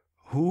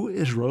 who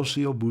is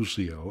Rocio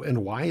Bucio,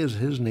 and why is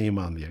his name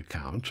on the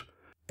account?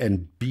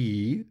 And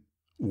B,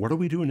 what do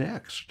we do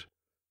next?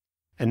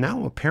 And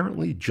now,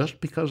 apparently, just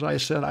because I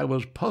said I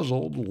was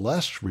puzzled,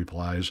 Les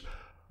replies,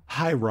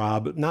 "Hi,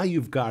 Rob. Now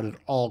you've got it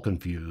all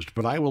confused,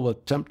 but I will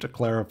attempt to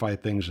clarify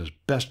things as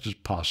best as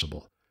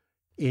possible.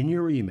 In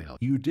your email,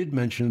 you did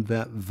mention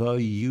that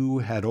you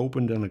had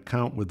opened an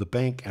account with the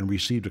bank and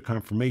received a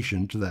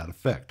confirmation to that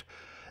effect.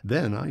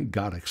 Then I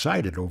got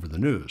excited over the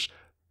news.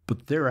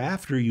 But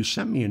thereafter, you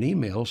sent me an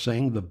email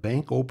saying the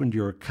bank opened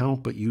your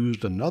account but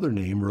used another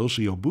name,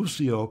 Rocio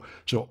Bucio,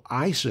 so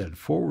I said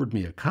forward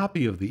me a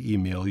copy of the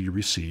email you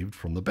received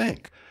from the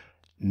bank.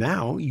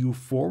 Now you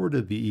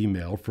forwarded the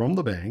email from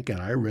the bank,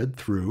 and I read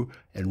through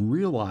and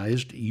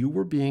realized you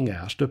were being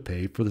asked to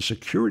pay for the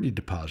security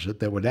deposit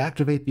that would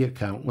activate the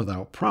account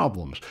without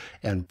problems.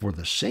 And for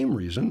the same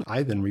reason,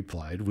 I then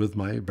replied with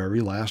my very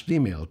last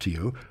email to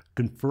you,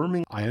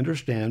 confirming I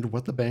understand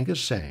what the bank is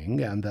saying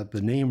and that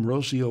the name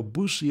Rocio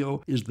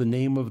Bucio is the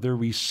name of their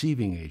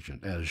receiving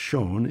agent, as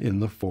shown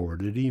in the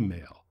forwarded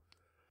email."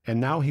 And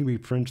now he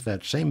reprints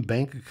that same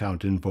bank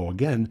account info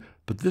again,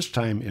 but this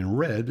time in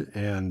red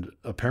and,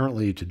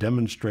 apparently to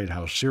demonstrate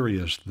how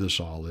serious this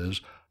all is,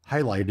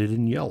 highlighted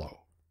in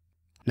yellow.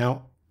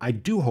 Now, I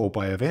do hope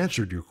I have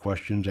answered your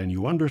questions and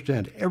you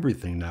understand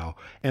everything now,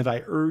 and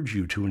I urge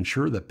you to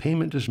ensure that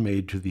payment is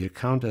made to the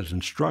account as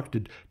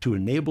instructed to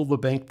enable the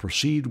bank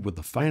proceed with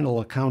the final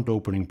account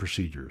opening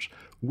procedures.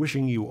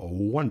 Wishing you a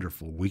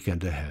wonderful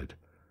weekend ahead.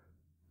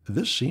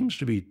 This seems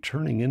to be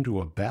turning into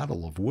a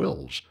battle of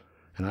wills.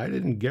 And I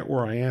didn't get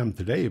where I am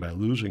today by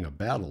losing a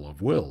battle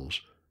of wills.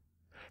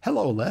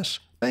 Hello, Les.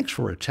 Thanks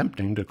for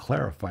attempting to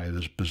clarify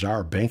this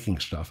bizarre banking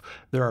stuff.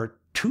 There are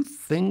two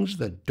things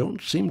that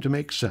don't seem to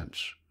make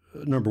sense.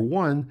 Number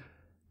 1,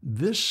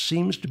 this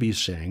seems to be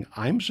saying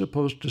I'm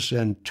supposed to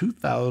send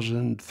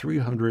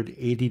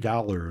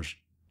 $2,380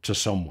 to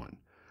someone.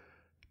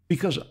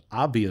 Because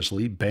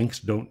obviously banks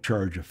don't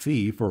charge a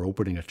fee for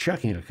opening a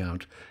checking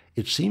account,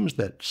 it seems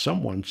that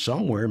someone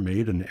somewhere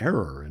made an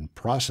error in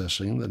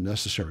processing the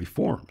necessary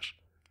forms.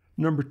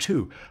 Number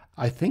 2,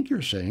 I think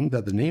you're saying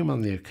that the name on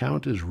the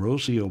account is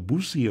Rocio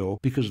Bucio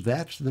because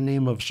that's the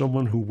name of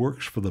someone who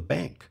works for the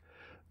bank.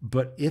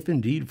 But if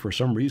indeed for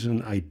some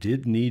reason I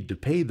did need to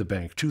pay the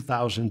bank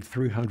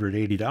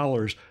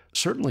 $2,380,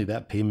 certainly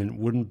that payment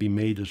wouldn't be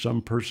made to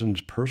some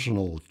person's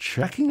personal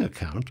checking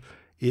account.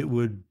 It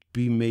would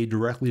be made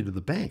directly to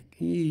the bank.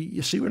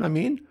 You see what I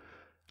mean?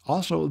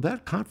 Also,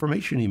 that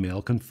confirmation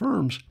email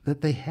confirms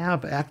that they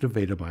have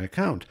activated my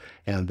account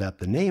and that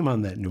the name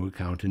on that new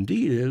account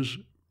indeed is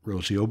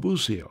Rocio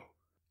Bucio.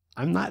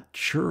 I'm not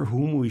sure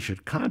whom we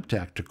should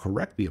contact to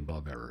correct the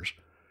above errors.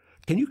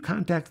 Can you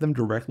contact them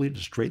directly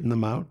to straighten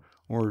them out,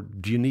 or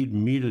do you need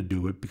me to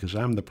do it because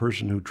I'm the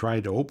person who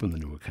tried to open the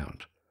new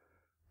account?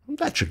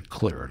 That should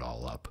clear it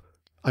all up.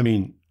 I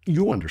mean,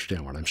 you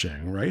understand what I'm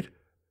saying, right?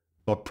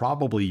 But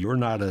probably you're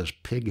not as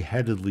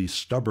pig-headedly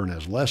stubborn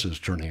as Les is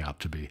turning out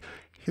to be.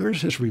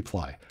 Here's his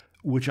reply,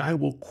 which I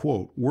will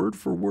quote word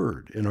for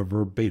word in a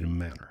verbatim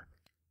manner.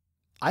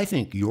 "I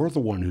think you're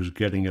the one who's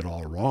getting it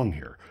all wrong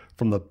here.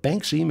 From the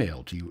bank's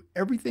email to you,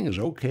 everything is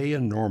okay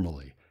and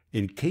normally.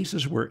 In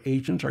cases where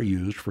agents are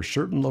used for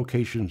certain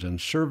locations and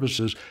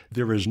services,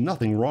 there is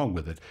nothing wrong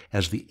with it,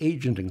 as the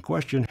agent in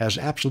question has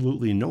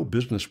absolutely no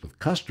business with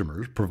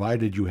customers,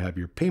 provided you have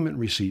your payment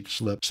receipt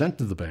slip sent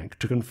to the bank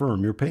to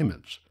confirm your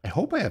payments. I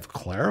hope I have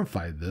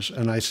clarified this,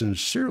 and I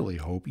sincerely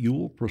hope you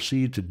will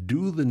proceed to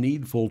do the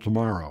needful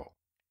tomorrow.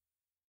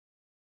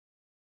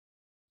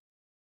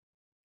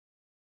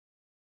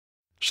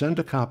 Send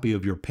a copy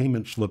of your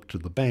payment slip to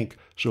the bank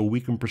so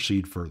we can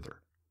proceed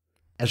further.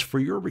 As for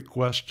your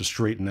request to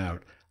straighten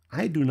out,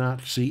 I do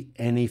not see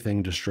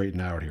anything to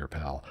straighten out here,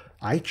 pal.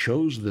 I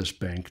chose this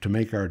bank to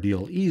make our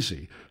deal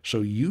easy,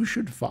 so you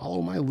should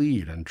follow my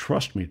lead and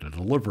trust me to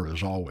deliver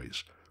as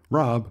always.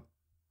 Rob,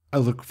 I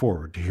look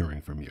forward to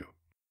hearing from you.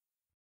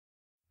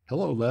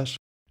 Hello, Les.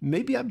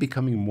 Maybe I'm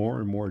becoming more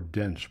and more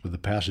dense with the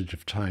passage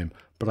of time,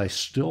 but I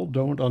still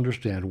don't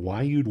understand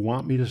why you'd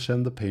want me to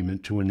send the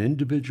payment to an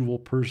individual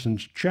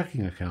person's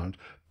checking account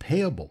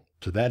payable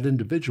to that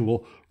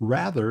individual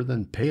rather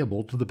than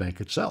payable to the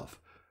bank itself.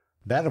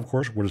 That, of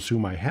course, would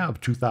assume I have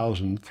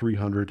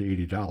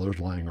 $2,380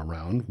 lying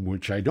around,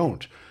 which I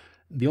don't.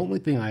 The only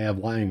thing I have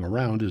lying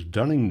around is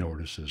dunning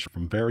notices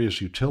from various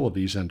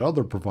utilities and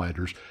other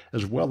providers,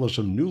 as well as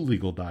some new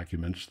legal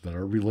documents that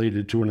are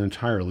related to an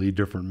entirely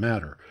different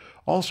matter.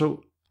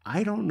 Also,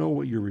 I don't know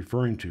what you're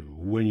referring to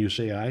when you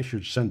say I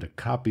should send a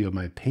copy of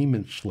my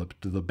payment slip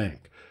to the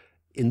bank.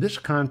 In this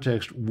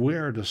context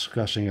we're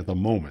discussing at the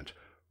moment,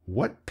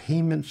 what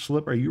payment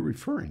slip are you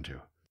referring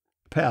to?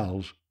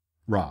 Pals,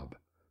 Rob.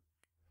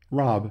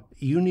 Rob,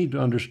 you need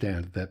to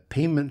understand that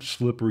payment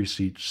slip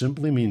receipt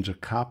simply means a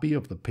copy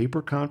of the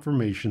paper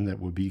confirmation that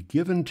would be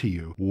given to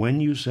you when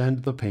you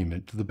send the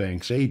payment to the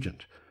bank's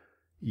agent.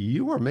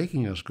 You are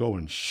making us go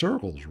in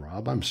circles,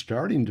 Rob. I'm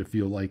starting to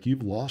feel like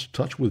you've lost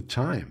touch with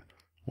time.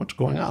 What's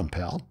going on,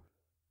 pal?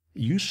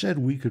 You said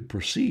we could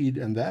proceed,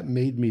 and that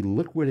made me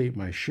liquidate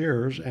my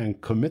shares and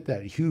commit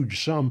that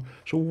huge sum.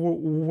 So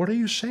what are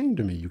you saying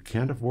to me? You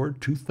can't afford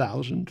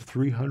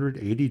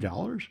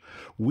 $2,380?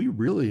 We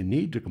really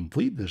need to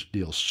complete this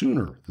deal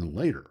sooner than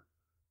later.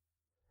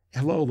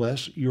 Hello,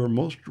 Les. Your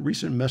most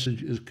recent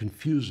message is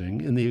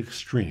confusing in the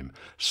extreme,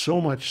 so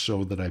much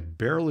so that I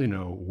barely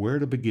know where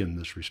to begin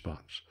this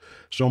response.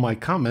 So my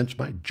comments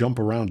might jump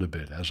around a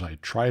bit as I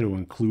try to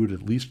include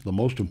at least the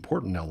most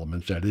important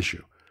elements at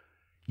issue.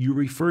 You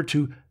refer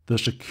to the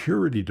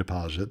security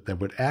deposit that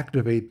would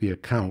activate the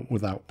account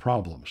without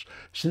problems.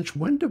 Since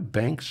when do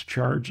banks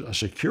charge a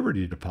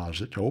security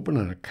deposit to open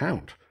an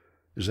account?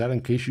 Is that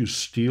in case you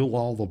steal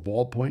all the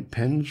ballpoint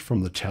pens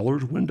from the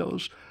teller's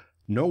windows?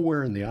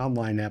 Nowhere in the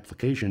online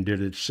application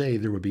did it say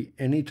there would be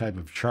any type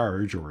of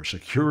charge or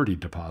security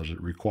deposit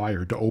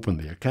required to open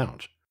the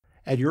account.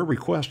 At your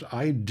request,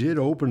 I did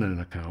open an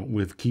account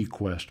with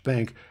KeyQuest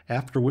Bank,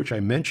 after which I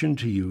mentioned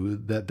to you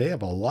that they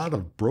have a lot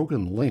of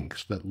broken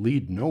links that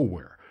lead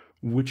nowhere,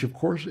 which of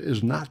course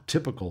is not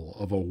typical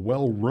of a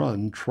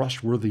well-run,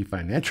 trustworthy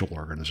financial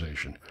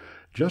organization.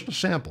 Just a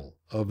sample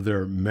of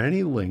their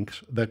many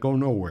links that go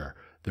nowhere: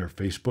 their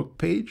Facebook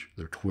page,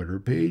 their Twitter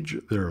page,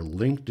 their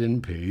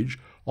LinkedIn page,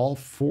 all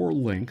 4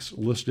 links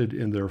listed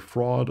in their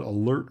fraud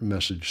alert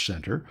message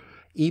center,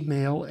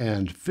 email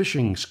and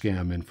phishing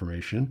scam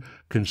information,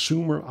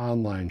 consumer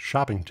online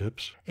shopping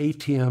tips,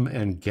 ATM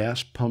and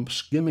gas pump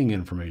skimming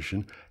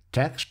information,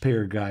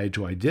 taxpayer guide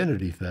to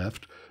identity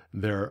theft,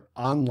 their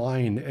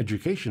online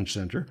education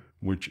center,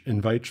 which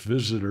invites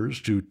visitors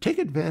to take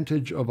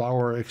advantage of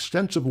our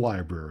extensive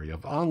library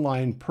of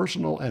online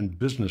personal and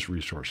business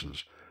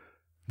resources.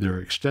 Their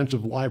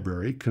extensive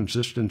library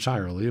consists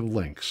entirely of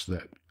links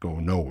that go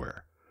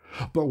nowhere.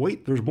 But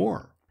wait, there's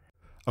more.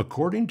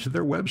 According to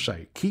their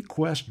website,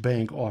 KeyQuest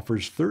Bank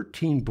offers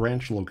 13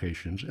 branch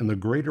locations in the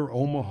greater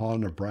Omaha,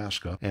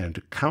 Nebraska,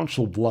 and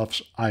Council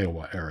Bluffs,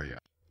 Iowa area.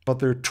 But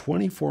their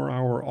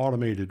 24-hour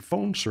automated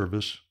phone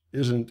service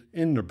isn't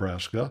in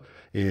Nebraska,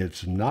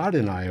 it's not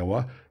in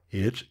Iowa,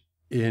 it's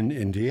in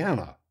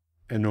Indiana.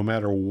 And no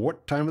matter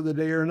what time of the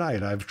day or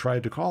night I've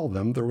tried to call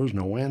them, there was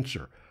no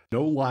answer.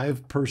 No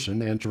live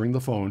person answering the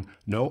phone,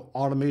 no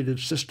automated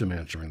system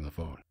answering the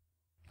phone.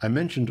 I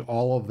mentioned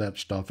all of that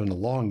stuff in a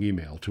long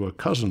email to a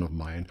cousin of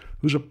mine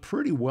who's a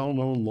pretty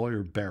well-known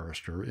lawyer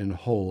barrister in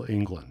Hull,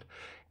 England.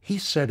 He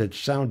said it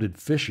sounded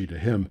fishy to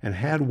him and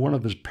had one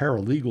of his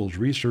paralegals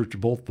research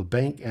both the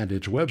bank and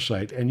its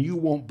website, and you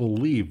won't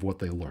believe what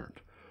they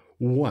learned.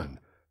 1.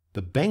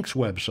 The bank's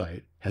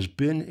website has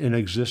been in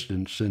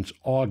existence since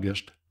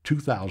August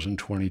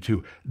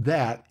 2022.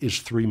 That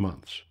is 3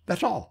 months.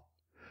 That's all.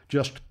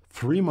 Just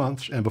 3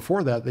 months, and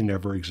before that they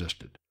never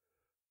existed.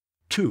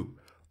 2.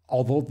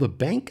 Although the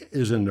bank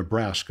is in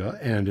Nebraska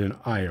and in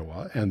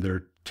Iowa, and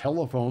their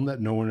telephone that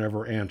no one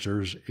ever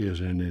answers is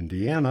in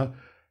Indiana,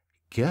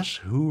 guess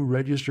who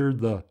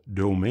registered the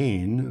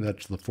domain,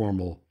 that's the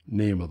formal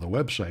name of the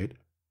website,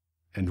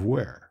 and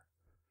where?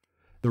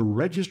 The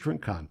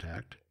registrant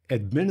contact,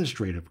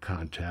 administrative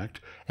contact,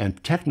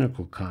 and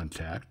technical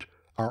contact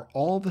are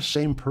all the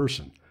same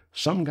person,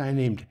 Some guy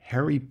named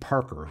Harry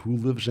Parker who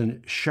lives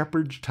in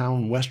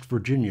Shepherdstown, West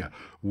Virginia,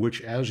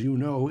 which, as you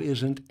know,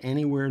 isn't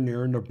anywhere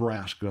near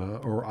Nebraska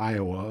or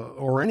Iowa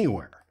or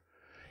anywhere.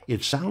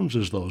 It sounds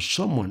as though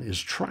someone is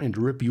trying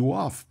to rip you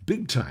off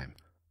big time.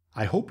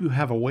 I hope you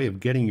have a way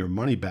of getting your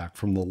money back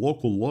from the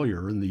local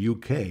lawyer in the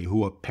UK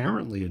who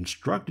apparently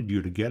instructed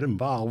you to get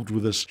involved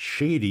with this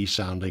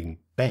shady-sounding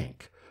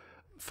bank.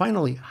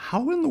 Finally,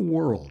 how in the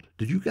world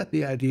did you get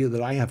the idea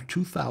that I have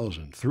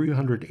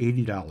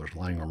 $2,380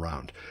 lying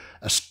around,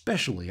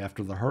 especially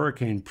after the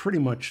hurricane pretty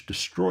much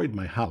destroyed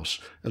my house,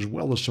 as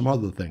well as some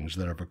other things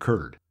that have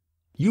occurred?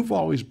 You've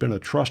always been a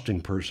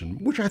trusting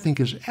person, which I think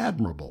is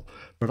admirable,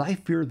 but I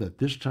fear that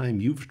this time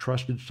you've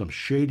trusted some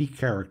shady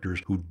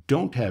characters who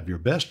don't have your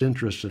best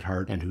interests at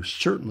heart and who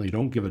certainly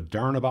don't give a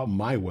darn about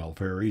my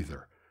welfare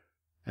either.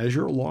 As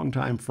your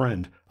longtime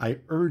friend, I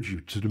urge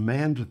you to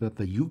demand that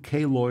the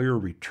UK lawyer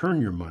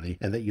return your money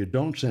and that you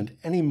don't send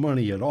any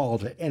money at all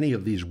to any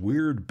of these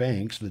weird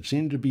banks that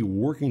seem to be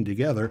working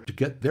together to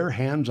get their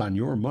hands on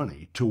your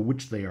money to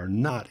which they are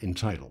not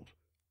entitled.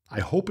 I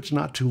hope it's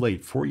not too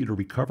late for you to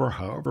recover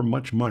however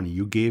much money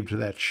you gave to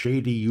that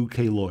shady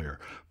UK lawyer.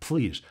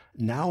 Please,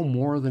 now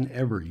more than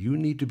ever, you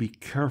need to be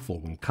careful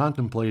when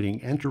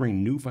contemplating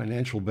entering new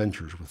financial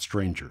ventures with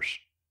strangers.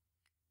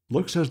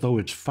 Looks as though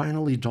it's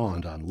finally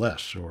dawned on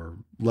Les or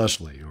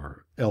Leslie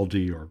or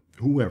LD or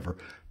whoever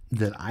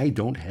that I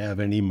don't have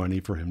any money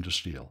for him to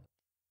steal.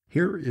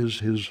 Here is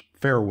his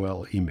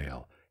farewell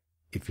email.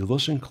 If you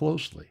listen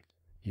closely,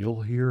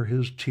 you'll hear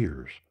his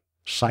tears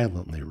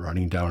silently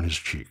running down his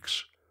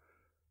cheeks.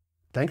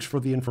 Thanks for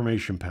the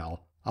information,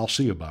 pal. I'll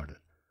see about it.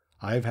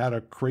 I've had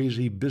a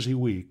crazy busy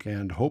week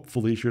and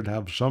hopefully should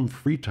have some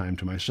free time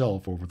to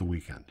myself over the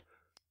weekend.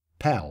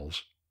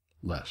 Pals,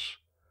 Les.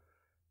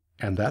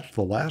 And that's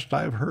the last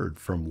I've heard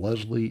from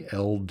Leslie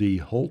L.D.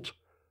 Holt,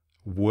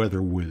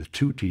 whether with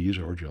 2 T's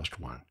or just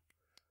one.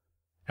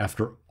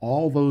 After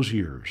all those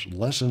years,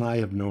 Les and I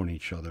have known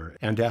each other,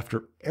 and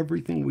after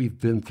everything we've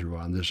been through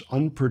on this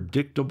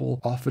unpredictable,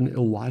 often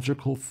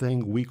illogical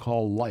thing we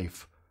call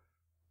life,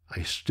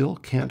 I still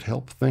can't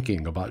help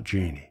thinking about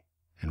Janie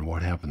and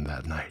what happened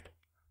that night.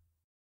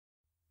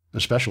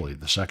 Especially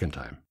the second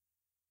time.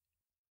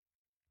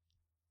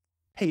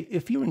 Hey,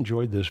 if you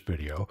enjoyed this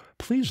video,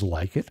 please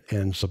like it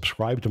and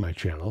subscribe to my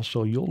channel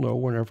so you'll know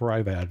whenever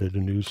I've added a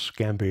new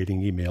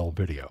Scambaiting email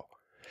video.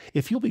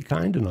 If you'll be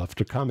kind enough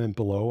to comment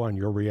below on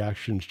your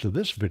reactions to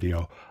this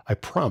video, I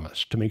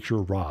promise to make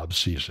sure Rob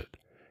sees it.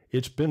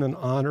 It's been an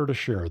honor to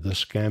share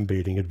this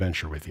Scambaiting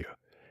adventure with you.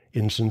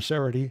 In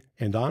sincerity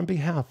and on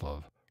behalf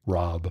of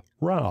Rob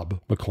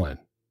McClellan.